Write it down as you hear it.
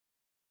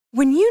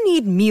When you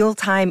need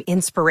mealtime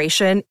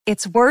inspiration,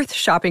 it's worth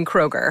shopping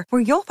Kroger,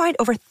 where you'll find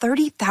over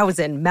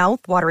 30,000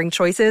 mouth-watering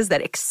choices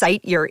that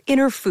excite your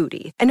inner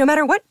foodie. And no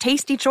matter what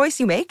tasty choice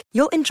you make,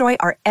 you'll enjoy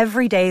our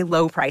everyday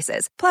low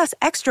prices, plus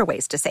extra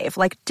ways to save,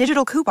 like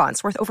digital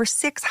coupons worth over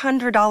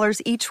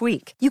 $600 each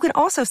week. You can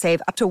also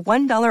save up to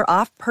 $1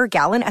 off per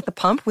gallon at the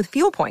pump with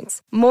fuel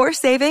points. More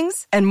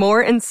savings and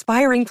more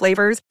inspiring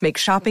flavors make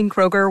shopping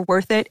Kroger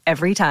worth it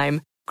every time.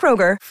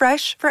 Kroger,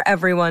 fresh for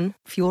everyone.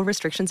 Fuel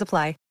restrictions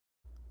apply.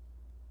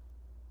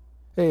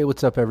 Hey,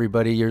 what's up,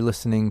 everybody? You're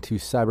listening to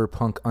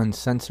Cyberpunk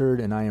Uncensored,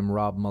 and I am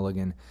Rob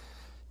Mulligan.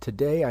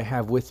 Today, I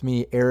have with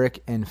me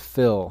Eric and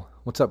Phil.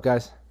 What's up,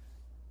 guys?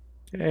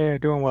 Hey,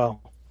 doing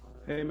well.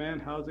 Hey, man,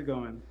 how's it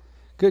going?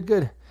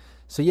 Good.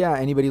 So, yeah,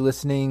 anybody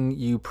listening,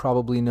 you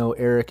probably know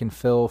Eric and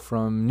Phil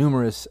from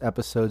numerous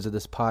episodes of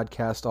this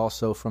podcast,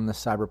 also from the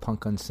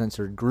Cyberpunk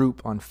Uncensored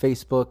group on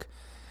Facebook,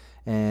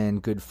 and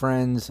good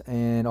friends,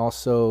 and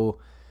also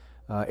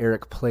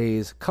Eric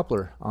plays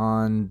Coupler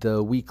on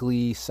the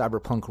weekly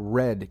Cyberpunk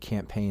Red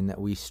campaign that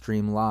we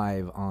stream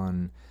live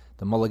on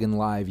the Mulligan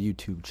Live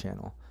YouTube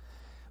channel.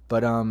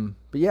 But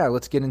yeah,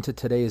 let's get into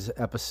today's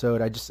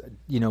episode.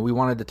 We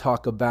wanted to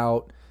talk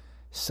about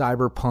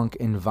cyberpunk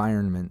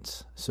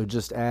environments. So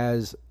just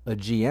as a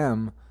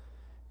GM,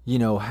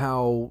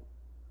 how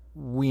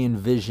we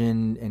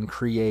envision and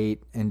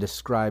create and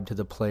describe to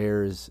the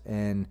players,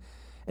 and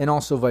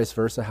also vice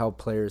versa, how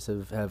players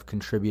have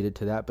contributed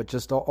to that, but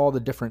just all the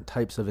different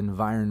types of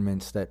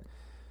environments that,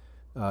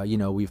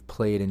 we've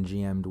played and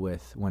GM'd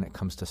with when it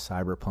comes to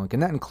Cyberpunk.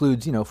 And that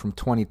includes, from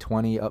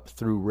 2020 up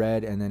through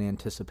Red, and then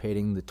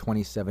anticipating the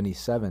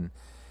 2077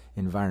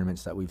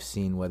 environments that we've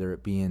seen, whether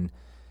it be in,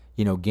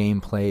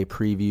 gameplay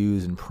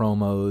previews and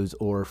promos,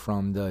 or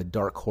from the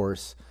Dark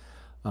Horse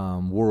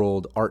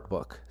World art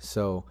book.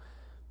 So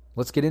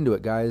let's get into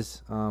it,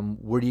 guys.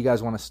 Where do you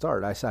guys want to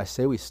start? I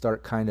say we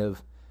start kind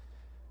of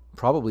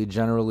probably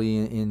generally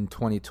in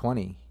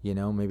 2020,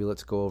 maybe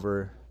let's go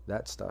over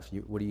that stuff.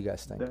 What do you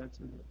guys think?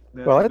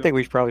 Well, I think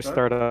we should probably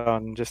start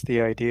on just the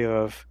idea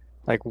of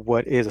like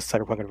what is a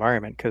cyberpunk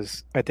environment,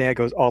 because I think it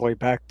goes all the way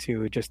back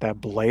to just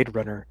that Blade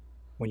Runner,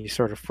 when you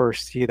sort of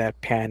first see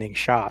that panning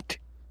shot.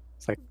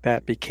 It's like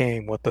that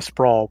became what the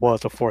sprawl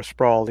was before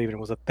sprawl even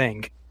was a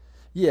thing.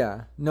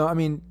 Yeah, no, I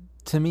mean,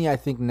 to me, I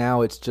think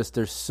now it's just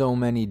there's so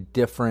many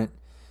different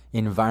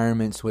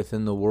environments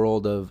within the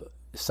world of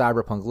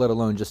Cyberpunk, let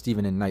alone just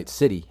even in Night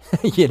City,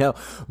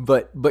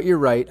 but you're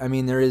right. I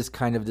mean, there is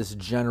kind of this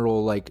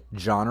general like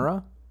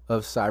genre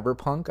of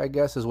cyberpunk, I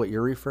guess, is what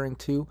you're referring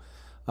to,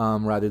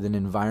 rather than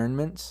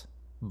environments,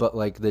 but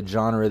like the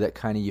genre that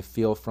kind of you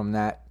feel from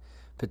that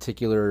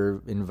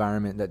particular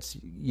environment that's,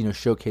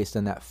 showcased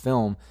in that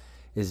film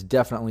is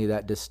definitely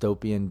that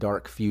dystopian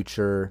dark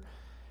future,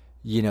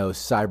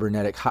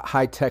 cybernetic,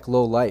 high tech,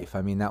 low life.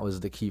 I mean, that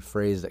was the key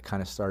phrase that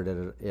kind of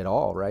started it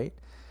all, right?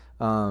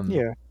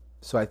 Yeah.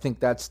 So I think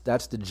that's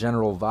the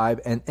general vibe,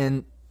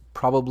 and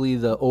probably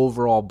the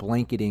overall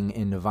blanketing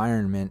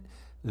environment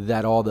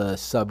that all the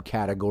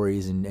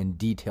subcategories and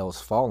details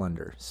fall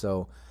under.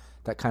 So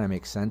that kind of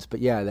makes sense.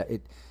 But yeah,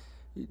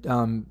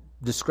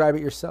 describe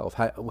it yourself.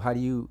 How do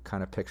you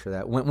kind of picture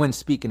that when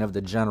speaking of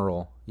the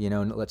general?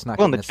 Let's not.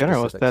 Well, in the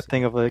general, it's that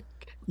thing of like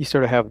you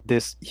sort of have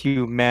this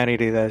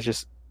humanity that's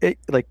just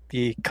like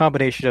the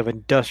combination of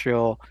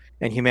industrial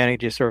and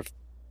humanity just sort of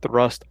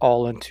thrust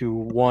all into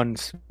one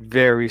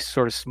very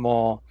sort of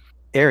small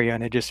area,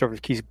 and it just sort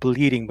of keeps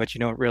bleeding, but you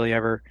don't really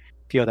ever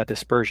feel that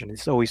dispersion.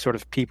 It's always sort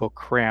of people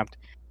cramped.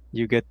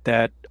 You get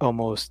that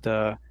almost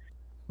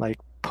like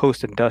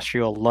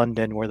post-industrial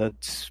London where the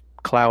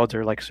clouds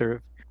are like sort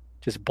of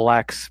just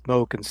black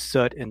smoke and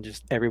soot, and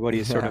just everybody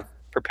is sort of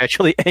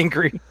perpetually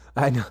angry.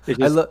 I know. It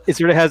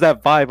sort of has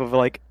that vibe of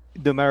like,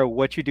 no matter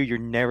what you do, you're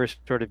never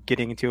sort of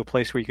getting into a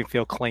place where you can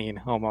feel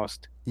clean,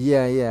 almost.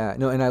 Yeah.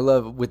 No, and I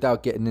love,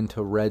 without getting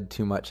into Red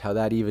too much, how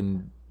that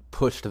even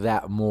pushed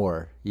that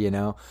more,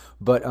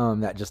 But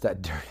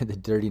the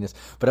dirtiness.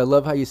 But I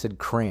love how you said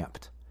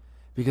cramped,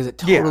 because it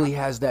totally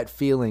has that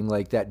feeling,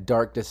 like that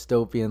dark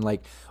dystopian,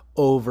 like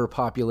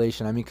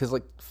overpopulation. I mean, because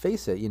like,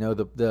 face it,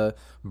 the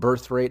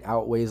birth rate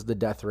outweighs the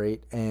death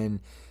rate, and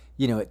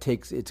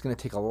it's going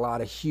to take a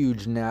lot of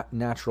huge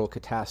natural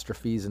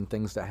catastrophes and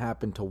things that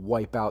happen to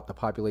wipe out the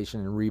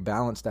population and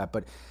rebalance that.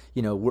 But,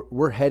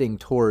 we're heading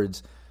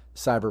towards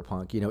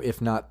cyberpunk,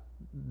 if not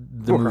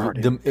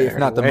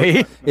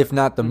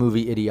the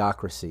movie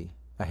Idiocracy.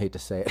 I hate to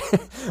say it,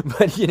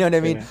 but you know what I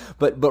mean? Yeah.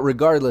 But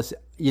regardless,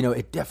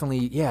 it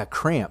definitely,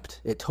 cramped.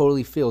 It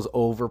totally feels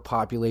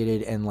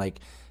overpopulated, and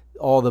like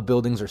all the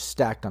buildings are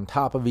stacked on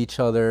top of each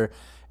other,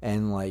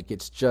 and like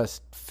it's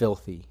just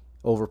filthy.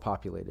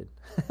 Overpopulated.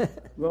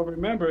 Well,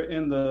 remember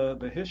in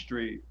the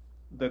history,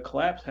 the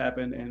collapse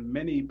happened and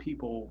many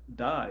people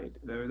died.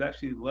 There was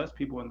actually less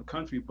people in the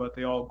country, but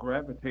they all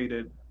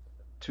gravitated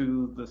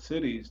to the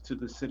cities, to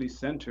the city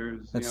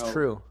centers. That's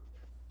true.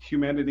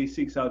 Humanity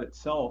seeks out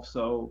itself.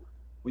 So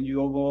when you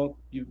go,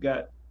 you've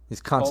got these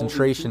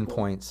concentration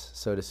points,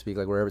 so to speak,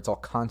 like wherever it's all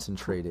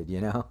concentrated,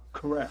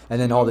 Correct. And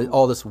then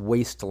all this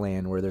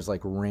wasteland where there's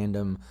like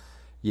random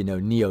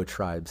neo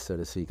tribes, so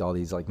to speak, all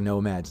these like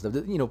nomads,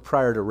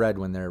 prior to Red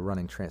when they're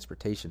running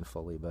transportation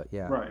fully. But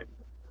yeah. Right.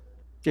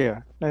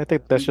 Yeah, I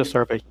think that's just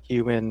sort of a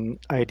human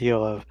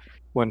ideal of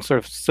when sort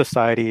of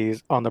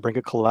societies on the brink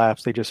of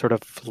collapse, they just sort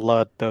of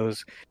flood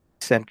those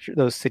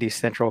city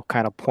central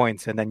kind of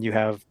points, and then you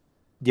have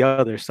the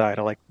other side,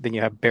 of then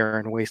you have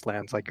barren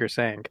wastelands, like you're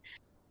saying.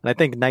 And I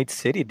think Night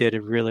City did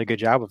a really good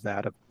job of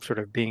that, of sort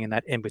of being in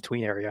that in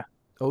between area.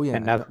 Oh yeah,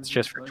 and that's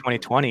just for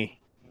 2020.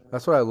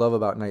 That's what I love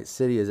about Night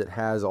City is it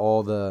has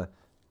all the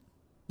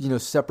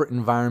separate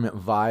environment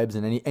vibes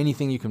and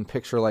anything you can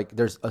picture. Like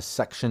there's a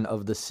section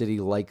of the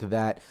city like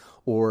that,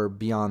 or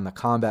beyond the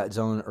combat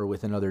zone, or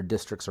within other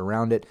districts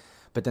around it.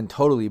 But then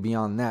totally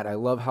beyond that, I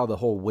love how the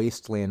whole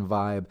wasteland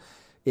vibe,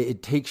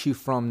 it takes you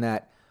from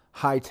that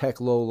high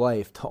tech low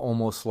life to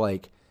almost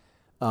like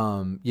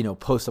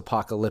post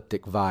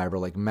apocalyptic vibe, or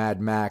like Mad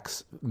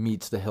Max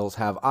meets The Hills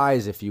Have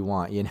Eyes, if you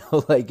want.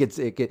 Like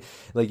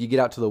like you get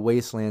out to the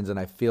wastelands, and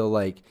I feel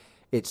like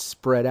it's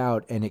spread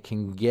out, and it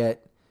can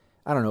get,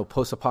 I don't know,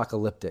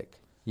 post-apocalyptic.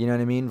 You know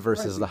what I mean?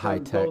 Versus the high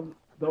tech.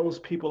 Those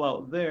people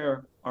out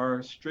there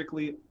are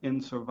strictly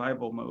in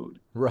survival mode.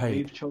 Right.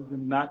 They've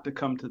chosen not to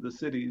come to the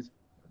cities,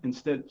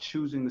 instead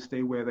choosing to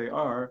stay where they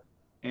are.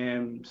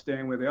 And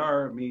staying where they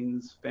are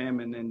means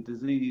famine and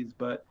disease,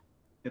 but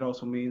it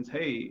also means,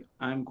 hey,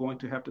 I'm going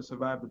to have to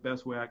survive the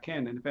best way I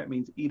can. And if that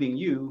means eating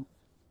you,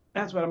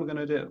 that's what I'm going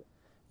to do.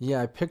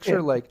 Yeah, I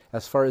picture like,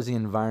 as far as the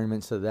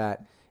environments of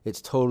that, it's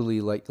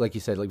totally like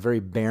you said, like very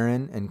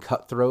barren and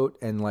cutthroat,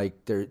 and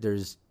like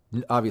there's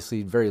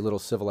obviously very little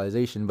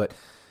civilization, but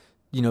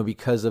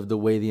because of the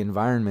way the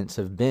environments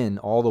have been,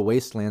 all the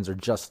wastelands are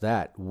just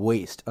that,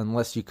 waste,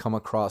 unless you come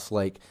across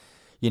like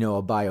a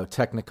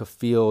biotechnica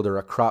field or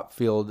a crop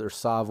field or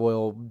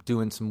Savoil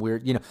doing some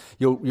weird,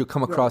 you'll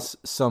come across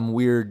some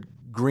weird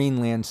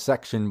Greenland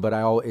section, but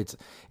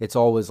it's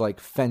always like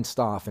fenced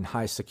off and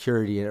high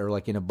security, or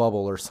like in a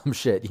bubble or some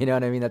shit. You know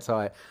what I mean? That's how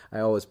I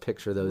always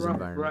picture those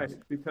environments.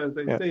 Right, because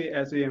they say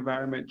as the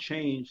environment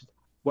changed,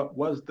 what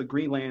was the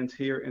Greenlands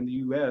here in the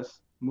U.S.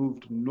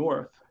 moved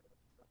north,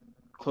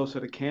 closer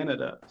to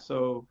Canada.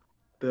 So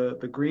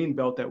the green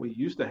belt that we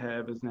used to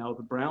have is now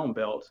the brown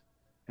belt,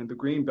 and the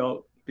green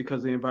belt,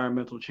 because the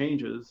environmental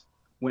changes,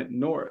 went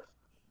north.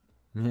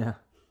 Yeah.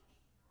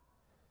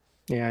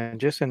 Yeah, and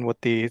just in with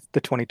the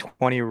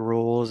 2020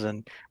 rules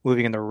and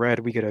moving in the red,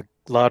 we get a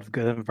lot of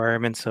good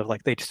environments of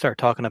like they just start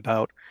talking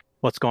about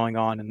what's going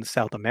on in the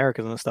South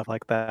Americas and stuff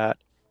like that.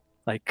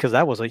 Like, because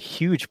that was a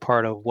huge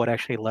part of what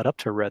actually led up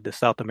to Red, the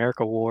South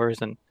America wars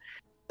and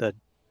the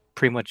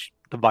pretty much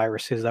the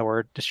viruses that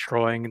were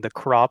destroying the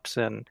crops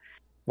and,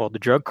 well, the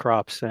drug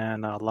crops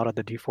and a lot of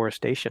the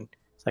deforestation.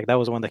 It's like that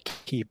was one of the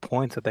key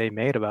points that they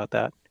made about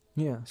that.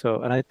 Yeah.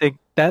 So, and I think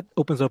that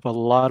opens up a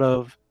lot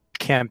of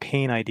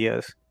campaign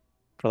ideas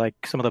for like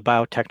some of the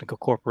biotechnical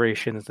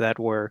corporations that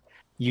were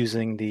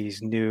using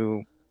these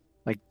new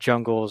like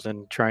jungles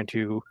and trying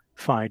to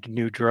find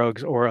new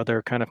drugs or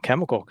other kind of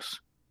chemicals.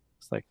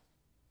 It's like,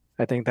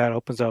 I think that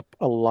opens up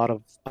a lot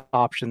of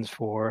options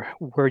for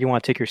where you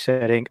want to take your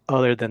setting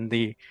other than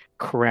the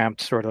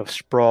cramped sort of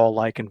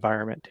sprawl-like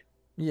environment.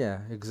 Yeah,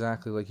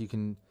 exactly. Like you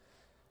can,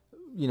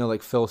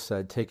 like Phil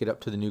said, take it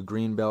up to the new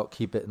green belt,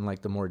 keep it in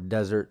like the more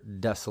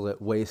desert,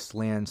 desolate,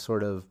 wasteland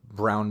sort of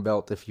brown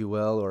belt, if you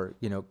will, or,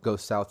 go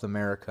South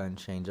America and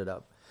change it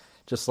up.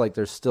 Just like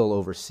there's still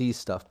overseas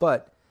stuff.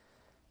 But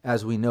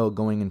as we know,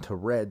 going into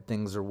Red,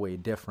 things are way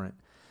different.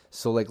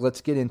 So like,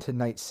 let's get into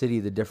Night City,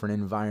 the different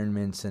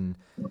environments and,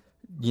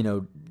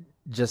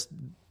 just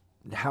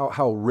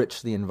how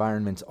rich the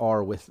environments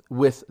are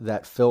with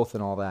that filth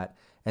and all that.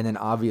 And then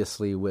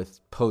obviously with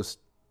post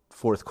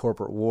Fourth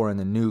Corporate War and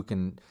the nuke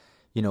and,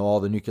 all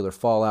the nuclear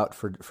fallout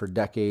for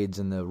decades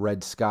and the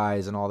red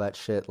skies and all that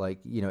shit. Like,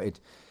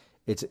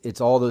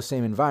 it's all those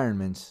same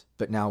environments,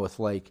 but now with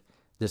like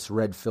this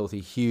red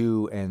filthy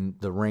hue and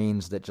the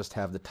rains that just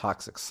have the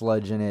toxic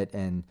sludge in it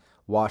and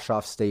wash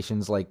off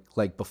stations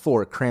like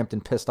before, cramped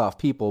and pissed off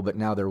people, but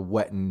now they're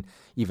wet and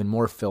even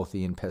more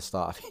filthy and pissed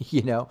off,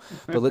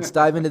 But let's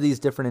dive into these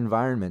different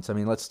environments. I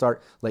mean, let's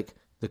start like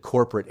the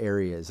corporate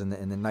areas and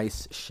the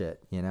nice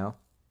shit,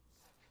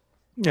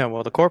 Yeah,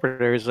 well, the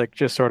corporate area is like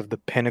just sort of the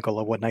pinnacle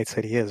of what Night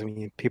City is. I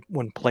mean,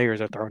 when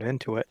players are thrown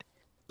into it,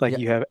 like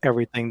you have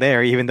everything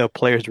there, even though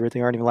players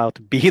really aren't even allowed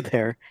to be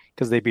there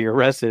because they'd be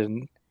arrested.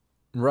 And...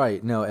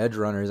 Right. No, edge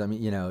runners, I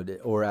mean,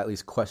 or at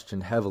least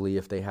questioned heavily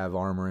if they have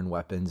armor and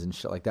weapons and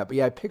shit like that. But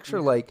yeah, I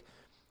picture like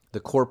the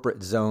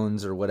corporate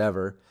zones or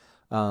whatever,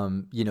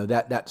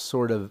 that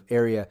sort of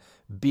area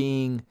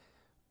being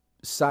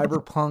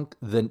cyberpunk,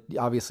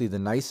 obviously the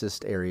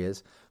nicest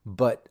areas,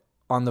 but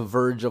on the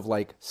verge of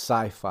like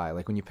sci-fi.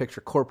 Like when you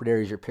picture corporate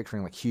areas, you're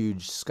picturing like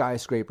huge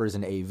skyscrapers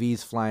and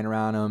AVs flying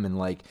around them and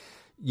like,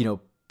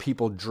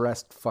 people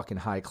dressed fucking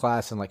high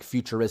class and like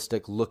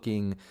futuristic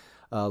looking,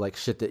 like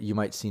shit that you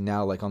might see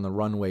now, like on the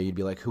runway, you'd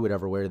be like, who would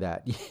ever wear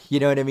that? You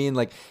know what I mean?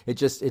 Like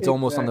it's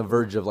almost on the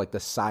verge of like the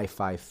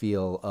sci-fi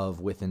feel of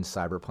within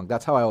cyberpunk.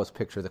 That's how I always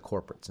picture the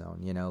corporate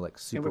zone, like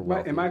super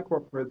wealthy. In my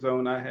corporate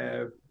zone, I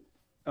have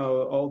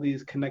all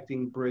these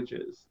connecting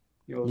bridges.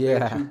 They're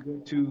Yeah. too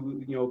good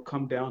to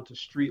come down to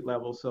street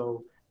level.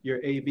 So your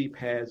AV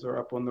pads are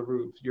up on the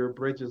roof. Your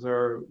bridges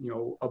are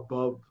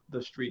above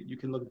the street. You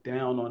can look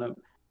down on them,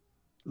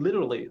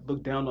 literally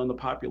look down on the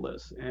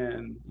populace,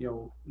 and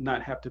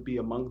not have to be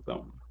among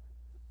them.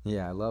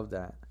 Yeah, I love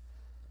that.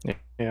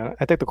 Yeah,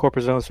 I think the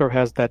corporate zone sort of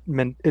has that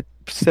it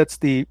sets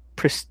the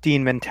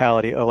pristine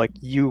mentality of like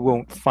you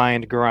won't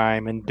find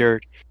grime and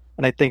dirt,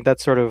 and I think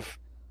that's sort of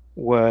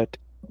what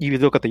you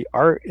look at the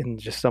art in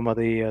just some of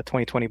the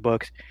 2020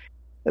 books.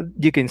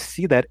 You can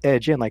see that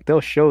edge in, like they'll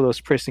show those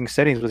pristine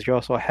settings, but you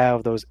also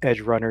have those edge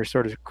runners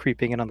sort of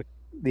creeping in on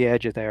the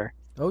edge of there.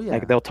 Oh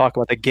Like yeah. they'll talk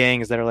about the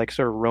gangs that are like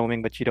sort of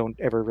roaming, but you don't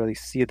ever really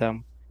see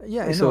them.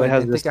 Yeah, I know. So it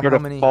has And this think of sort how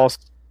of many, false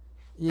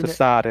you know,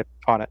 facade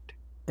on it.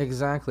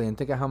 exactly. And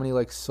think of how many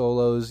like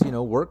solos,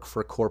 work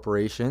for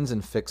corporations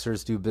and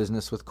fixers do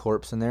business with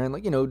corps in there. And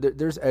like,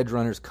 there's edge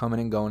runners coming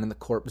and going in the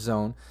corp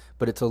zone,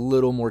 but it's a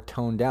little more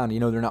toned down.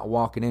 They're not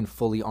walking in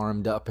fully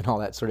armed up and all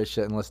that sort of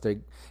shit unless they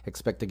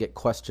expect to get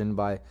questioned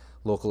by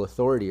local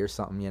authority or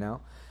something.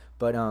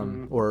 But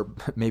Mhm. or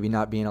maybe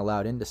not being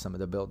allowed into some of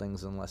the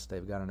buildings unless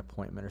they've got an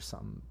appointment or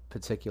something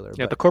particular.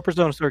 Yeah, But the corporate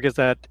zone sort of gives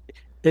that.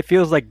 It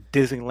feels like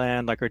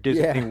Disneyland, like or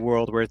Disney yeah,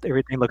 World, where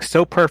everything looks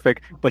so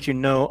perfect, but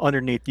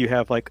underneath you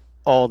have like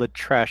all the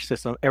trash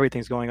system.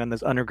 Everything's going on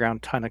this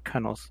underground ton of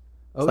tunnels.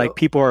 It's oh, like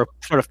people are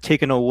sort of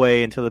taken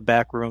away into the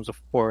back rooms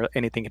before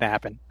anything can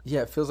happen.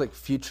 yeah, it feels like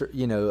future,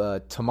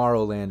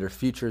 Tomorrowland or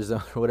Future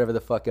Zone or whatever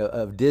the fuck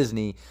of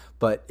Disney.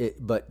 But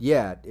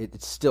yeah,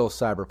 it's still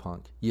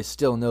cyberpunk. You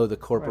still know the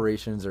Right.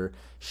 corporations are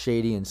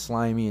shady and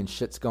slimy and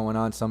shit's going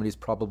on. Somebody's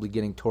probably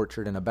getting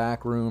tortured in a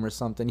back room or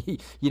something.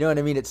 You know what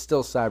I mean? It's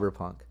still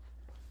cyberpunk.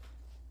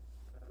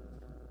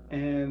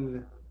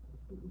 And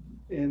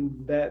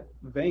in that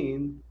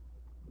vein,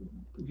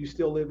 you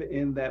still live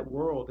in that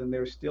world, and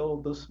there's still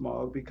the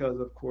smog because,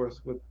 of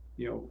course, with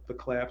the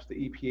collapse, the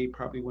EPA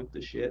probably went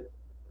to shit.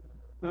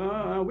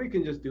 We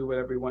can just do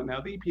whatever we want now.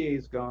 The EPA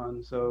is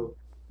gone, so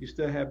you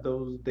still have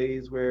those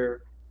days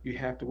where you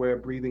have to wear a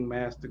breathing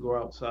mask to go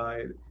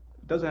outside.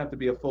 It doesn't have to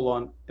be a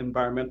full-on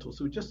environmental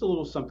suit, just a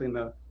little something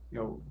to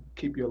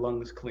keep your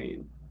lungs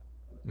clean.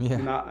 Yeah.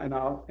 And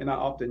I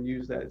often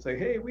use that. It's like,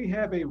 hey, we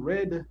have a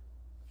red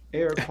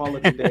air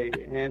quality day,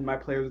 and my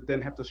players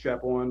then have to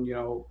strap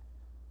on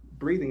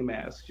breathing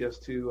masks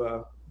just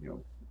to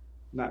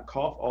not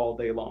cough all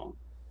day long.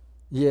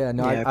 Yeah,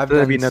 no, Yeah, I've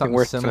there'd be done nothing something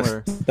worse than a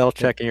similar. spell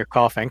check and you're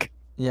coughing.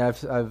 Yeah,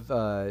 I've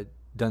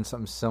done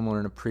something similar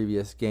in a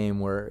previous game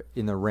where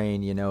in the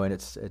rain, and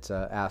it's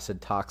a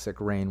acid toxic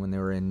rain when they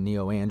were in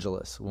Neo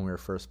Angeles when we were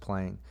first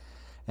playing,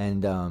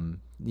 and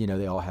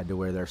they all had to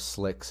wear their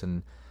slicks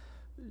and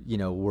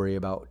worry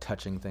about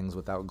touching things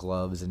without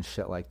gloves and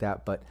shit like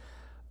that. But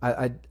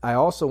I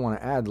also want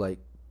to add like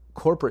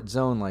corporate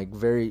zone like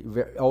very,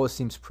 very always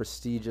seems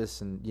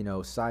prestigious and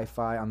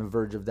sci-fi on the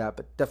verge of that,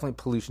 but definitely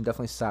pollution,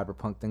 definitely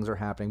cyberpunk things are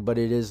happening, but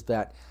it is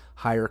that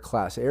higher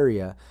class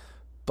area.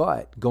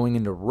 But going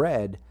into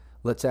red,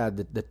 let's add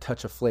the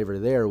touch of flavor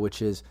there,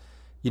 which is,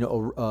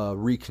 a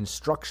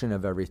reconstruction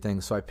of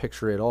everything. So I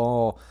picture it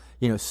all,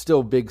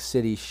 still big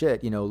city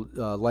shit.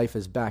 Life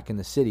is back in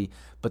the city,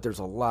 but there's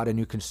a lot of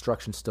new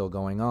construction still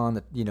going on.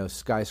 That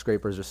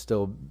skyscrapers are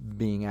still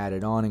being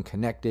added on and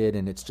connected,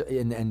 and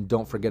and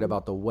don't forget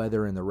about the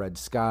weather and the red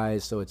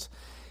skies. So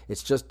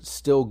it's just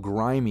still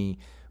grimy,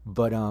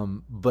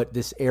 but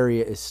this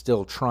area is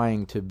still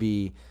trying to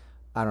be,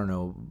 I don't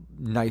know,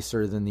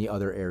 nicer than the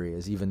other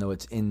areas, even though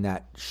it's in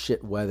that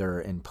shit weather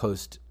and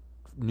post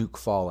nuke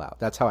fallout.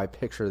 That's how I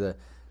picture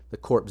the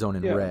corp zone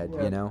in Yeah, red,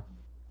 yeah, you know?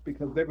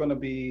 because they're going to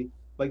be,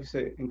 like you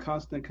said, in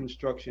constant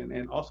construction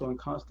and also in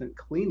constant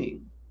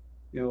cleaning.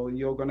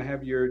 You're going to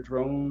have your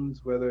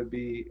drones, whether it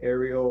be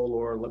aerial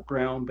or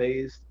ground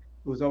based,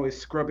 who's always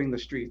scrubbing the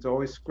streets,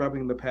 always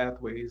scrubbing the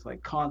pathways,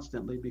 like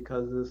constantly,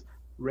 because this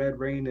red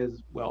rain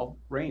is, well,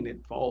 rain, it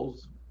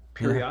falls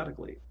Yeah.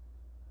 periodically.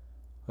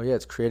 Oh yeah,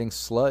 it's creating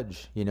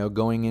sludge,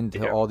 going into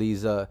Yeah. all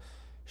these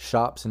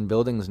shops and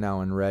buildings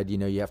now in red.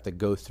 You have to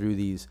go through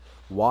these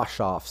wash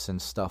offs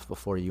and stuff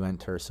before you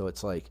enter. So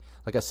it's like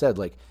I said,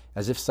 like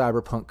as if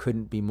Cyberpunk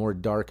couldn't be more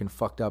dark and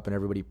fucked up and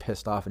everybody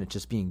pissed off and it's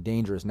just being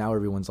dangerous. Now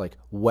everyone's like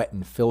wet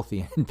and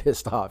filthy and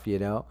pissed off.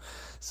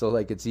 So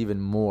like it's even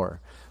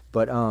more.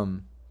 But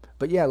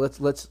yeah,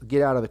 let's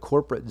get out of the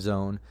corporate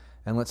zone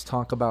and let's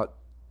talk about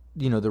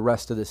the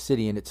rest of the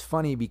city. And it's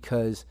funny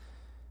because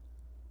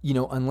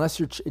unless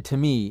you're to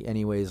me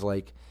anyways,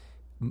 like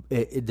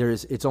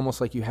it's almost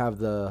like you have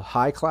the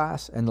high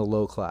class and the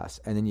low class,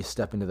 and then you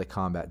step into the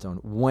combat zone.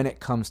 When it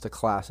comes to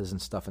classes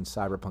and stuff in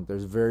Cyberpunk,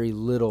 there's very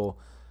little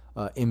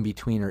in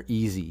between or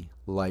easy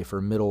life or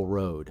middle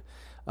road.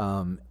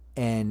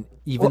 And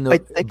even Well, I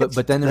though, think but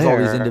it's then there's all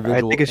these there. I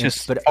individual. think it's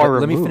just But far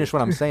let me finish removed.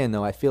 what I'm saying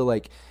though. I feel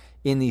like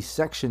in these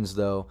sections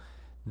though,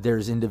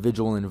 there's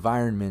individual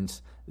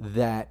environments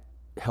that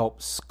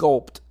help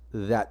sculpt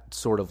that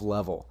sort of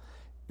level.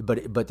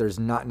 But there's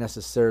not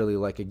necessarily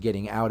like a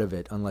getting out of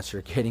it unless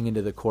you're getting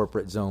into the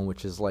corporate zone,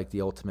 which is like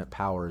the ultimate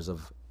powers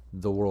of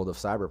the world of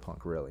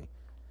Cyberpunk, really.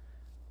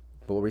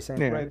 But what were you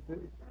saying? Yeah. Right.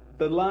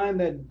 The line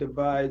that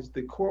divides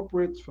the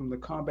corporates from the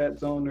combat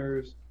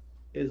zoners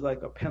is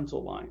like a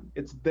pencil line.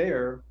 It's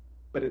there,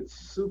 but it's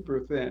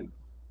super thin.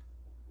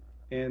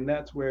 And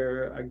that's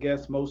where I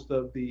guess most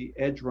of the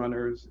edge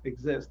runners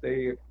exist.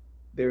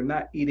 They're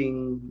not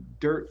eating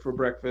dirt for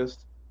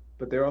breakfast,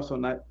 but they're also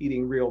not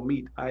eating real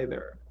meat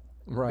either.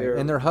 Right,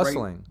 and They're they're right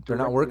hustling. They're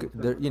not directly working.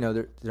 in They're front of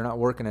us. they're not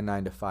working a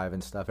 9 to 5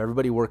 and stuff.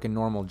 Everybody working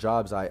normal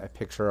jobs. I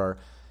picture are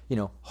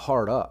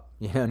hard up.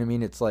 You know what I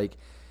mean? It's like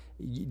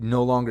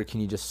no longer can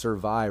you just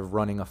survive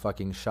running a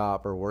fucking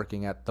shop or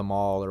working at the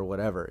mall or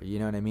whatever. You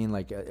know what I mean?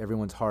 Like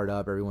everyone's hard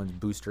up. Everyone's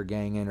booster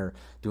ganging or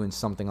doing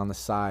something on the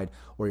side,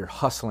 or you're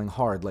hustling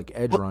hard like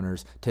edge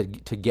runners to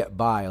get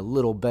by a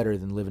little better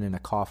than living in a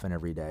coffin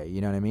every day.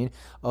 You know what I mean?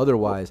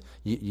 Otherwise,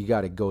 you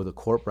got to go the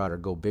corp route or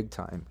go big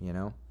time. You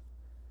know?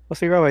 Well,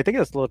 see, Rob, I think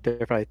it's a little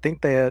different. I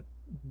think that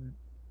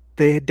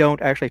they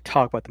don't actually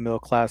talk about the middle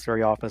class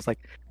very often. It's like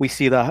we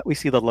see the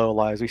low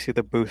lives, we see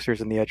the boosters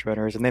and the edge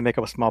runners, and they make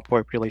up a small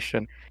population.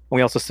 And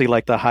we also see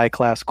like the high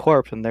class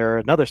corps, and they're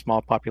another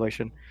small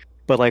population.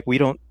 But like we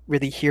don't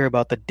really hear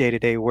about the day to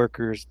day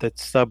workers, the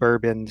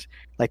suburbans,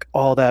 like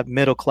all that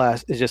middle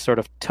class is just sort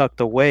of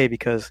tucked away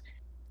because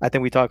I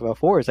think we talked about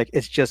before. It's like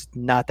it's just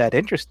not that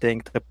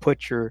interesting to put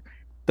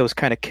those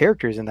kind of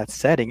characters in that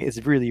setting.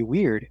 It's really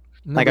weird.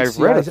 No, Like but I've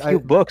see, read a few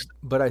books.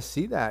 but I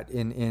see that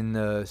in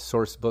the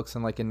source books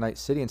and like in Night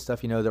City and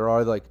stuff. There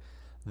are like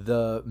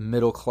the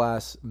middle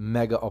class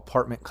mega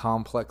apartment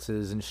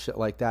complexes and shit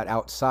like that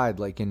outside,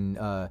 like in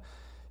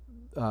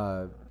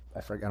I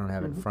forget, I don't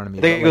have it in front of me.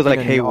 I think it but was like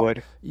in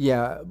Haywood.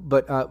 yeah,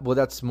 but well,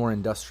 that's more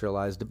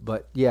industrialized.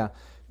 But yeah,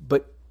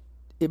 but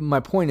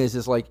my point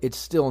is like it's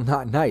still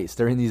not nice.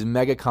 They're in these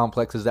mega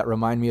complexes that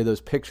remind me of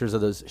those pictures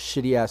of those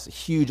shitty ass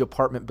huge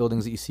apartment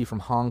buildings that you see from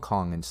Hong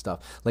Kong and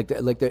stuff.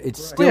 It's Right.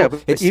 still Yeah,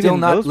 but it's even still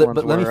not. those ones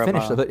But let me were,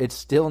 finish. It's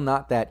still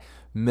not that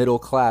middle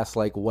class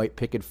like white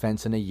picket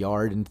fence in a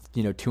yard and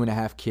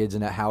 2.5 kids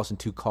in a house and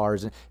 2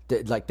 cars and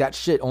like that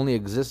shit only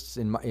exists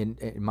in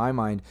my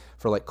mind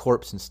for like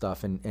corpse and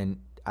stuff and.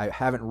 I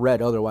haven't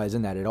read otherwise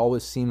in that. It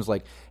always seems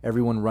like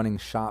everyone running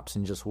shops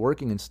and just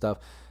working and stuff,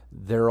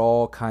 they're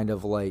all kind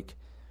of like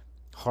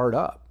hard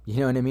up.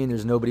 You know what I mean?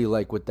 There's nobody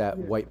like with that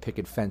white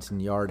picket fence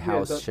and yard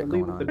house the shit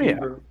leave going it on. to Yeah.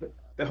 Beaver,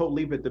 the whole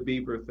leave it to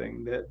Beaver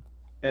thing that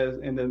as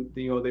and then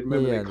they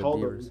remember Yeah, they the called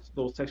Beavers.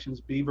 those sections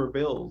Beaver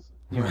Bills,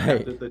 Right.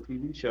 after the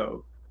TV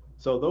show.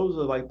 So those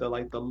are like the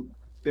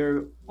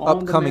they're on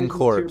the Upcoming management tier,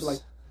 corpse. like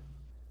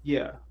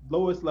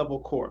lowest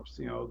level corps.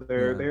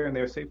 They're Yeah. there in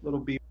their safe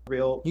little Beaver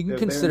Bill. You can They're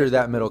there in consider their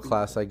that safe middle little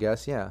class, Beaver I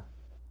guess. Yeah,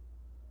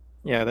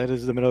 Yeah, that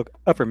is the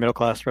upper middle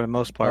class for the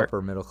most part.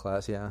 upper middle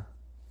class. Yeah.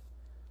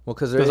 Well,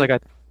 because Because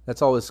like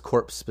that's always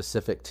corpse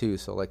specific too.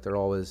 So like they're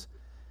always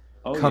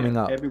Oh coming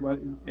yeah, up.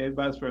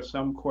 everybody's for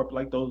some corp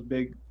like those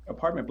big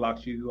apartment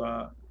blocks you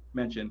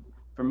mentioned.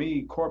 For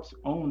me, Corps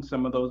owns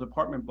some of those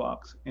apartment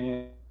blocks,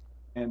 and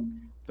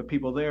the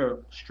people there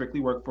strictly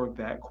work for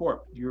that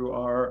corp. You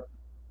are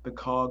the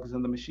cogs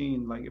in the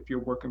machine. Like if you're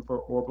working for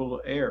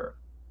Orbital Air,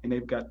 and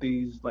they've got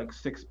these like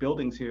 6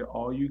 buildings here,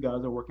 all you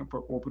guys are working for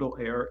Orbital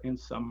Air in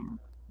some,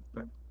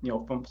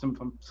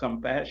 from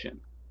some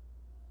fashion.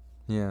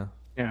 Yeah.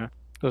 yeah,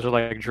 those are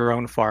like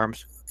drone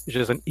farms. It's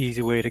just an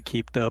easy way to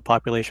keep the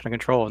population in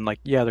control. And like,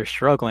 yeah, they're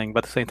struggling, but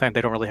at the same time,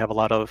 they don't really have a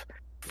lot of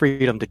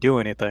freedom to do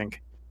anything.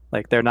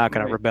 Like, they're not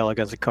going to Right. rebel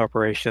against the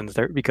corporations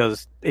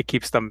because it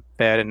keeps them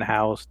fed and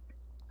housed.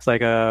 It's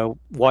like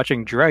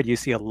watching Dread. You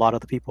see a lot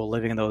of the people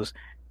living in those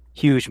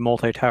huge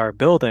multi-tower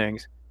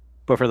buildings,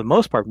 but for the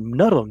most part,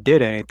 none of them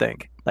did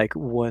anything. Like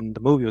when the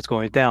movie was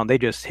going down, they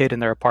just hid in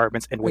their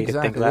apartments and waited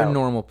Exactly. things They're out.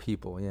 normal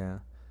people. Yeah.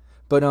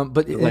 But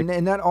Like,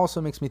 and that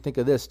also makes me think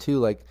of this too.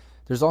 Like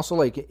there's also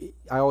like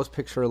I always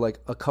picture like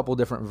a couple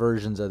different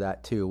versions of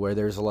that too, where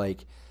there's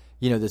like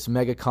this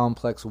mega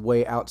complex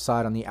way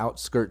outside on the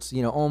outskirts,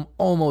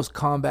 almost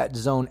combat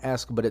zone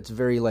esque, but it's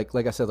very like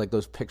I said, like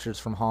those pictures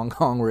from Hong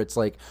Kong where it's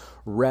like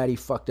ratty,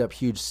 fucked up,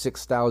 huge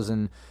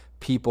 6,000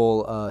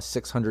 people,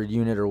 600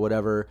 unit or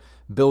whatever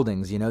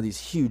buildings. These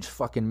huge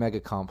fucking mega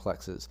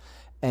complexes.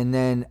 And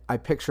then I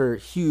picture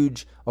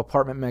huge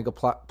apartment mega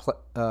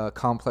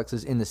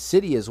complexes in the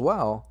city as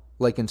well,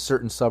 like in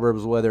certain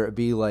suburbs, whether it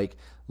be like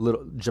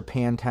Little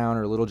Japantown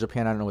or Little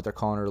Japan. I don't know what they're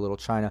calling it, or Little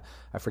China.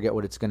 I forget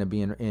what it's going to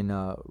be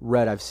in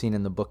Red. I've seen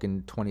in the book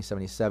in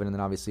 2077, and then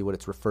obviously what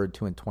it's referred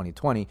to in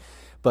 2020.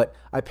 But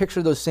I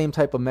picture those same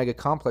type of mega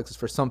complexes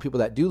for some people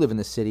that do live in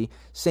the city,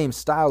 same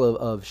style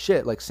of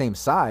shit, like same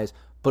size,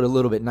 but a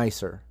little bit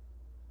nicer.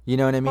 You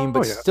know what I mean?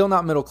 But yeah. still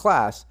not middle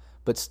class,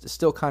 but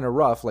still kind of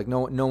rough. Like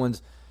no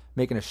one's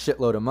making a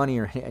shitload of money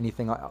or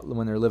anything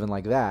when they're living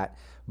like that.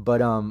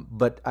 But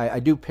I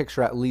do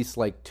picture at least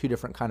like 2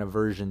 different kind of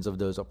versions of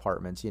those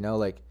apartments.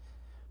 Like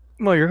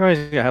well, you're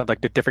going to have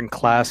like the different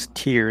class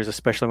tiers,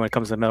 especially when it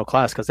comes to the middle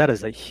class, because that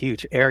is a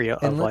huge area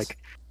of like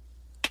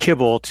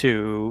kibble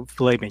to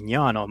filet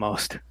mignon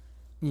almost.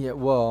 yeah.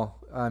 Well,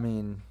 I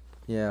mean,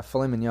 Yeah,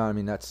 filet mignon. I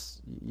mean,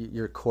 that's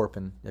you're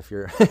corping if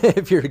you're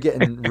if you're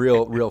getting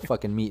real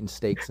fucking meat and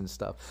steaks and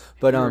stuff.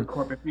 But You're a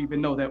corp if you even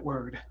know that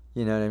word.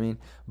 you know what I mean.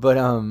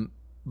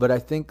 But I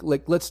think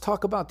like let's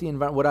talk about the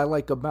environment. What I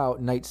like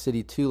about Night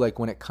City too, like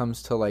when it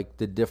comes to like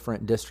the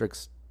different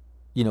districts,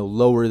 you know,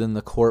 lower than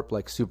the corp,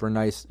 like super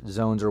nice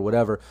zones or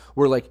whatever,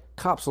 where like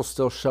cops will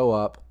still show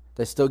up.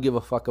 They still give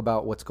a fuck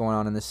about what's going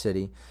on in the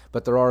city,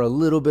 but there are a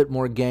little bit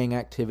more gang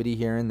activity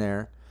here and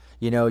there.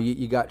 You know,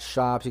 you got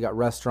shops, you got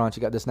restaurants,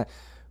 you got this and that.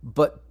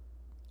 But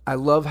I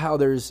love how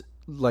there's,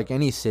 like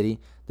any city,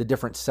 the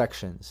different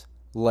sections.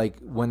 Like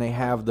when they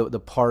have the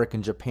park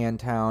in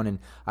Japantown, and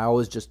I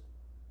always just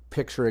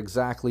picture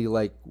exactly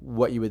like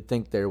what you would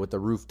think there with the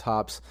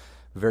rooftops,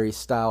 very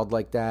styled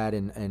like that,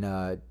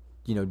 and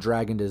you know,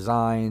 dragon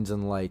designs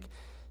and like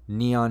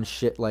neon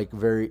shit, like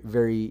very,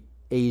 very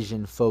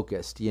Asian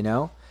focused, you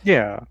know?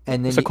 Yeah,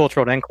 And then it's a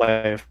cultural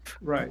enclave.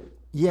 Right.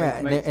 yeah,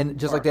 and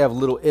just like they have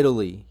Little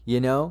Italy, you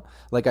know?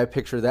 Like I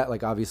picture that,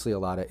 like obviously a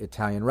lot of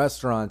Italian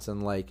restaurants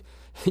and like,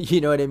 you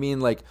know what I mean?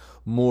 Like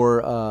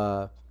more,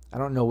 I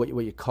don't know what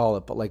you call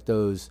it, but like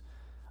those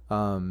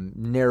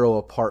narrow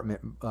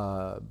apartment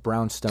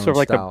brownstone Sort of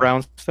like style. the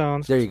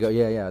brownstones. There you go.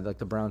 Yeah, like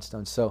the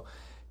brownstones. So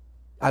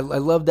I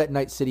love that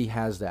Night City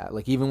has that.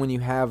 Like even when you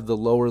have the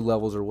lower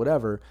levels or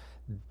whatever,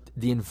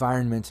 the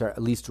environments are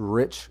at least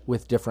rich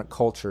with different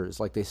cultures.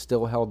 Like they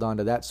still held on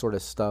to that sort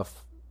of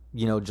stuff,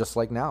 you know, just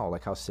like now,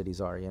 like how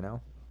cities are, you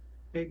know?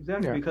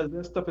 Exactly, Yeah. because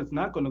that stuff is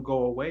not going to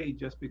go away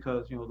just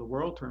because, the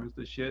world turns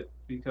to shit,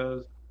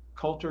 because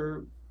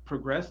culture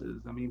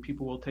progresses. I mean,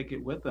 people will take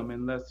it with them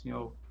unless,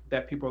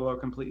 that people are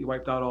completely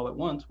wiped out all at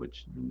once,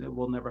 which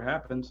will never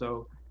happen.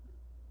 So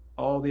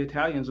all the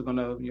Italians are going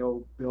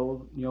to,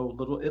 build,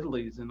 little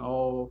Italies, and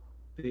all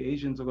the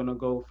Asians are going to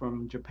go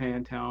from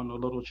Japantown or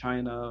Little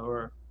China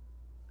or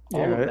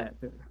all of Yeah. that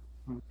there.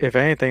 If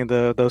anything,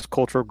 those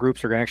cultural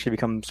groups are going to actually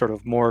become sort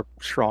of more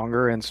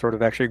stronger and sort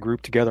of actually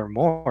group together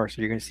more.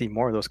 So you're going to see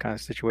more of those kind of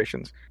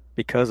situations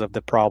because of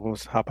the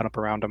problems hopping up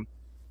around them.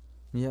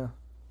 Yeah.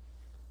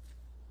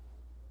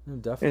 No,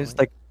 And definitely. it's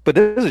like, but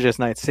this is just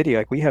Night City.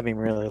 Like we haven't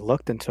even really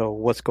looked into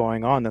what's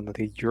going on in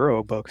the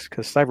Euro books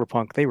because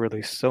Cyberpunk they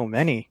released so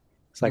many.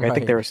 It's like I think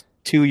Right. there was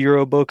 2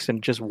 Euro books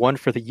and just one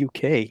for the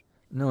UK.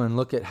 No, and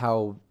look at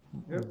how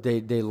Yep.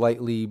 they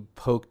lightly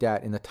poked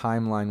at in the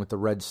timeline with the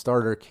Red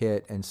Starter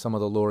Kit and some of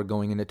the lore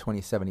going into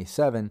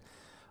 2077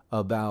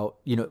 about,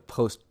 you know,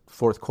 post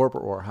Fourth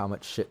Corporate War, how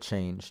much shit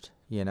changed,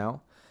 you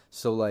know?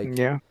 So like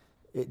Yeah.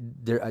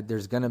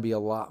 there's going to be a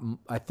lot,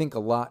 I think a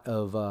lot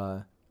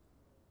of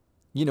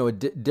you know,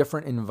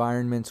 different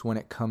environments when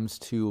it comes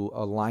to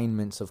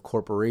alignments of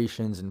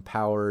corporations and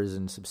powers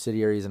and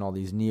subsidiaries and all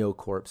these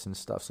neocorps and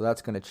stuff. So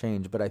that's going to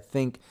change, but I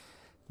think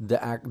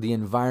the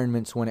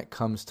environments when it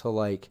comes to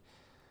like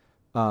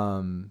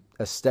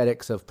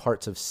aesthetics of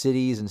parts of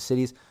cities and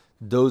cities,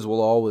 those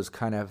will always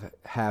kind of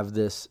have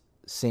this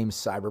same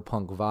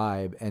cyberpunk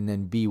vibe and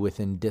then be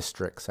within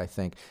districts, I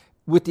think.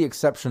 With the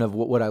exception of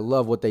what I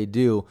love what they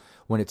do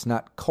when it's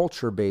not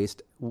culture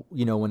based,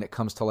 you know, when it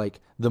comes to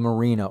like the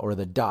marina or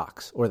the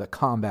docks or the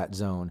combat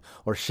zone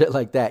or shit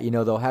like that, you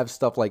know, they'll have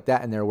stuff like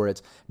that in there where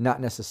it's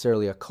not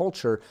necessarily a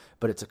culture,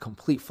 but it's a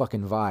complete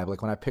fucking vibe.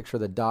 Like when I picture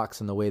the docks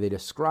and the way they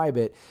describe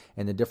it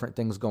and the different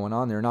things going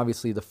on there, and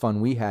obviously the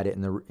fun we had it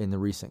in the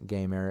recent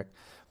game, Eric,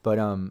 but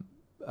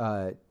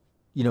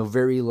you know,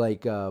 very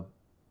like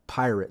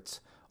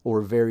pirates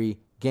or very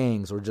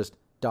gangs or just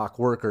dock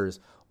workers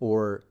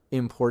or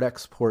import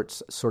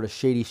exports sort of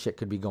shady shit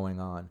could be going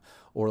on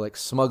or like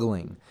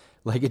smuggling.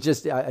 Like it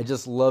just I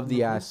just love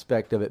the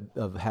aspect of it,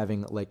 of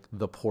having like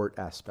the port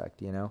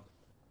aspect, you know?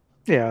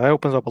 Yeah, that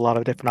opens up a lot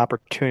of different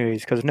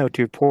opportunities because no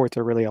two ports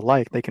are really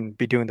alike. They can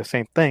be doing the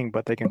same thing,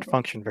 but they can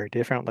function very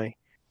differently.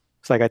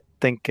 It's like I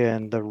think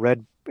in the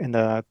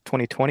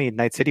 2020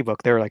 Night City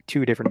book, there are like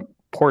 2 different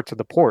ports of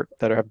the port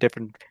that have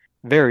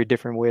very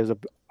different ways of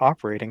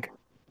operating.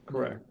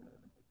 Correct.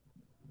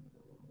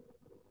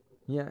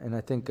 Yeah, and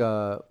I think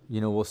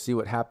you know, we'll see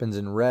what happens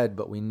in Red,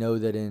 but we know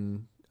that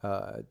in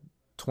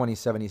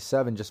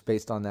 2077, just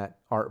based on that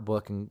art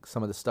book and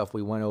some of the stuff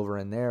we went over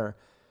in there,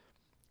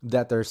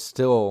 that there's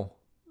still,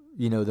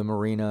 you know, the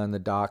marina and the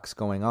docks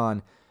going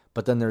on,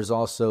 but then there's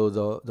also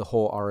the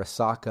whole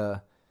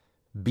Arasaka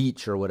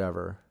beach or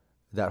whatever,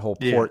 that whole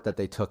Yeah. port that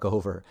they took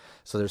over.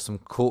 So there's some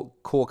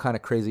cool kind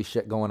of crazy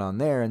shit going on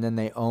there, and then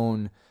they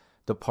own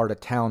the part of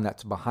town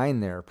that's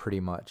behind there pretty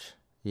much,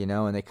 you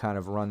know, and they kind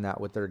of run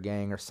that with their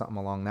gang or something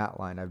along that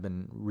line I've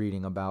been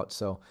reading about.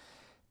 So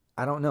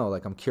I don't know,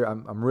 like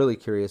I'm really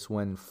curious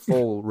when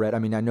full Red, I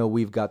mean, I know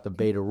we've got the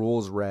beta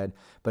rules read,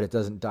 but it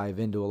doesn't dive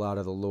into a lot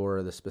of the lore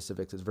or the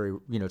specifics. It's very,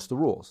 you know, it's the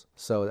rules.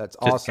 So that's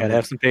Just awesome. gotta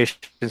have some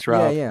patience,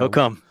 Rob. yeah. It'll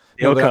come.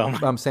 No, It'll but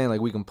come. I'm saying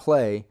like we can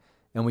play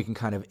and we can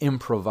kind of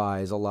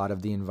improvise a lot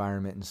of the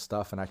environment and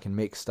stuff, and I can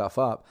make stuff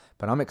up.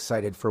 But I'm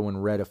excited for when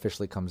Red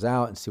officially comes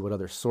out and see what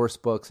other source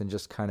books and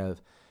just kind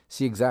of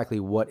see exactly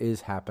what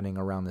is happening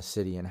around the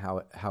city and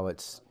how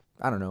it's,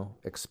 I don't know,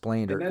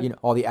 explained, And or that you know,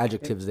 all the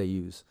adjectives they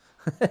use.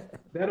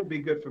 that'll be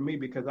good for me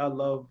because I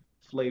love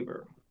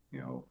flavor. You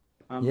know,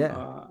 I'm Yeah.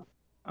 uh,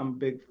 I'm a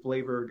big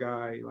flavor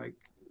guy. Like,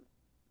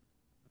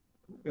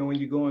 and when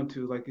you go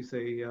into, like you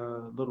say,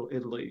 Little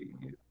Italy,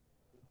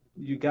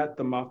 you got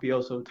the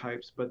mafioso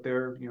types, but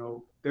they're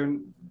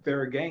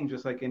a gang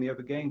just like any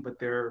other gang, but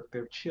they're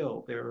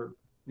chill. They're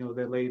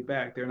laid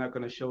back. They're not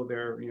going to show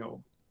their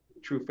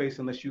true face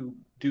unless you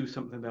do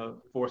something to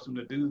force them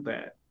to do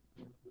that.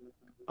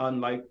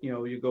 Unlike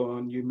you go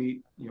on, you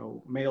meet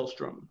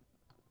Maelstrom,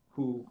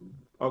 who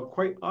are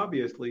quite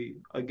obviously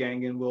a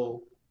gang and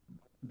will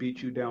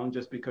beat you down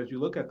just because you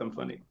look at them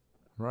funny.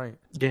 Right.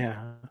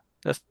 Yeah,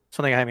 that's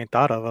something I haven't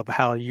thought of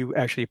how you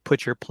actually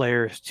put your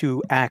players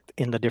to act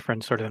in the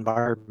different sort of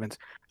environments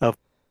of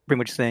pretty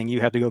much saying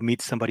you have to go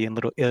meet somebody in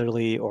Little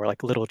Italy or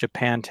like Little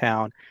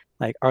Japantown.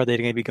 Like, are they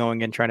going to be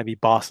going in trying to be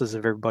bosses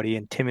of everybody,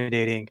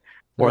 intimidating,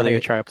 or are they going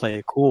Right. to try to play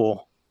it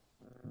cool?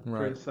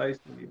 Right.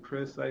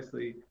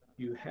 Precisely.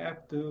 You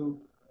have to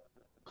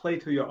play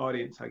to your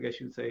audience, I guess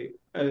you'd say.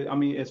 I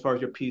mean, as far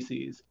as your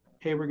PCs,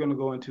 hey, we're going to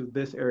go into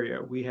this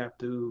area. We have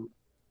to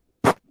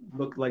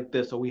look like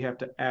this, or we have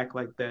to act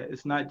like that.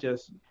 It's not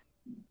just,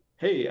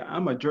 hey,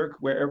 I'm a jerk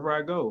wherever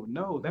I go.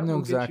 No, that No,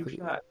 will get you exactly.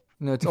 shot.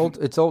 No,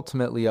 it's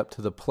ultimately up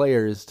to the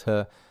players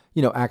to,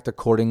 act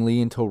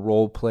accordingly and to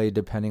role play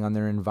depending on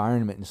their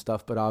environment and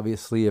stuff. But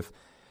obviously, if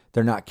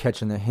they're not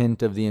catching the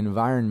hint of the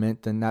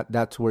environment, then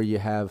that's where you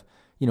have,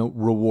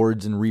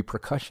 rewards and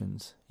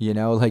repercussions.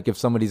 Like if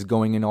somebody's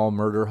going in all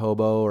murder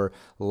hobo or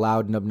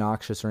loud and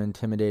obnoxious or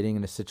intimidating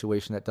in a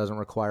situation that doesn't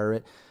require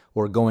it,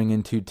 or going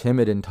into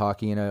timid and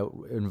talking in an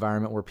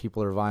environment where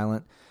people are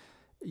violent,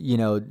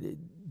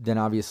 then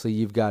obviously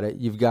you've got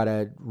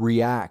to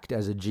react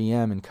as a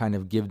GM and kind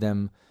of give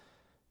them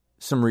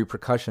some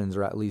repercussions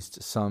or at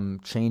least some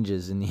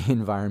changes in the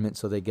environment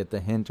so they get the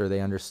hint or they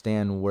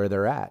understand where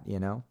they're at.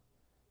 Yeah,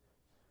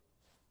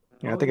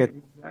 Oh, yeah,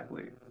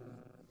 exactly.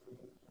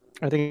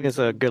 I think it's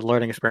a good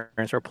learning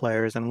experience for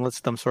players and lets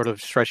them sort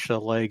of stretch their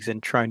legs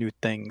and try new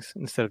things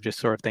instead of just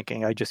sort of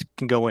thinking I just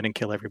can go in and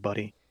kill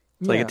everybody.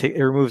 It's like Yeah.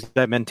 it removes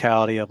that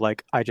mentality of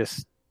like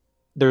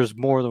there's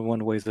more than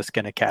one way to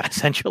skin a cat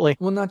essentially.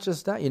 Well, not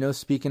just that,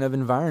 speaking of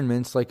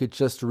environments, like it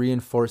just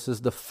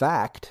reinforces the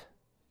fact,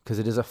 because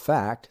it is a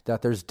fact,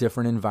 that there's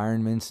different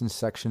environments and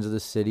sections of the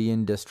city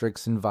and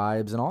districts and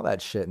vibes and all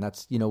that shit. And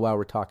that's, why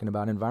we're talking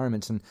about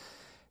environments. And,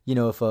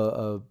 if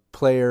a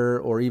player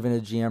or even a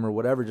GM or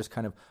whatever just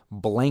kind of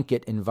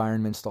blanket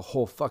environments the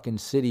whole fucking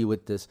city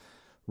with this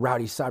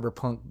rowdy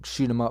cyberpunk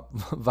shoot 'em up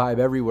vibe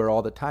everywhere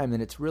all the time, then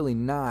it's really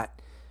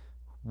not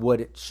what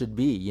it should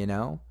be.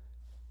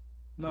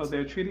 No,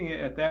 they're treating it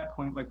at that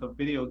point like a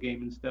video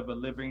game instead of a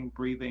living,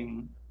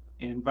 breathing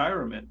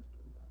environment.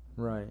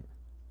 Right.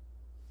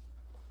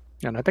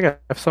 And I think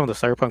some of the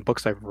cyberpunk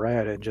books I've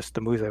read and just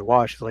the movies I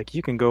watched, like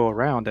you can go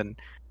around and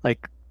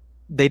like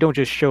they don't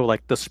just show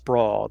like the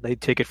sprawl. They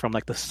take it from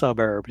like the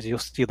suburbs. You'll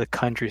see the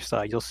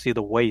countryside. You'll see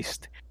the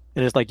waste.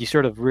 And it's like you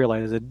sort of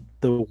realize that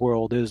the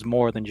world is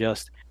more than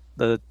just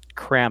the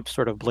cramped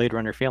sort of Blade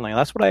Runner feeling. And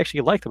that's what I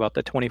actually liked about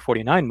the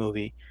 2049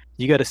 movie.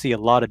 You got to see a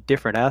lot of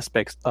different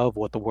aspects of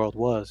what the world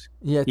was.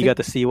 Yeah, You got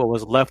to see what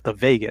was left of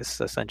Vegas,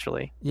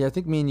 essentially. I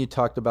think me and you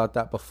talked about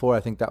that before.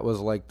 I think that was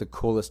like the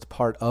coolest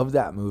part of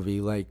that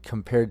movie, like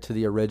compared to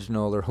the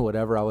original or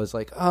whatever. I was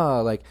like,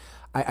 oh, like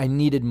I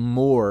needed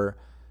more.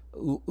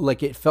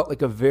 Like it felt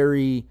like a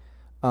very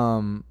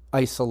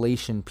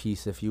isolation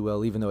piece, if you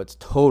will, even though it's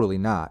totally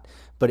not.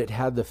 But it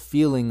had the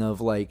feeling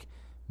of like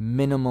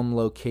minimum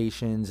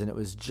locations, and it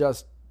was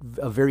just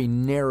a very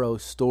narrow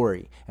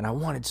story. And I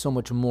wanted so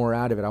much more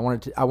out of it. I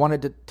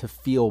wanted it to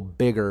feel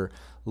bigger,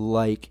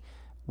 like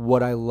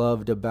what I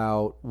loved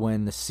about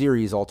when the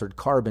series Altered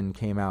Carbon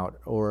came out,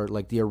 or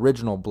like the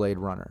original Blade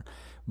Runner.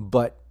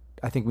 But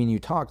I think when you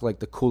talked, like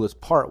the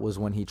coolest part was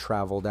when he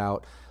traveled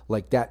out,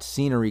 like that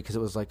scenery, because it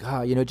was like,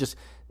 just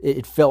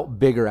it felt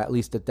bigger, at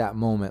least at that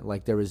moment.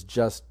 Like there was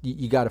just,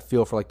 you got to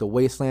feel for like the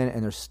wasteland,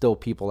 and there's still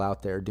people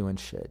out there doing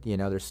shit.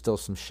 There's still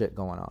some shit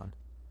going on.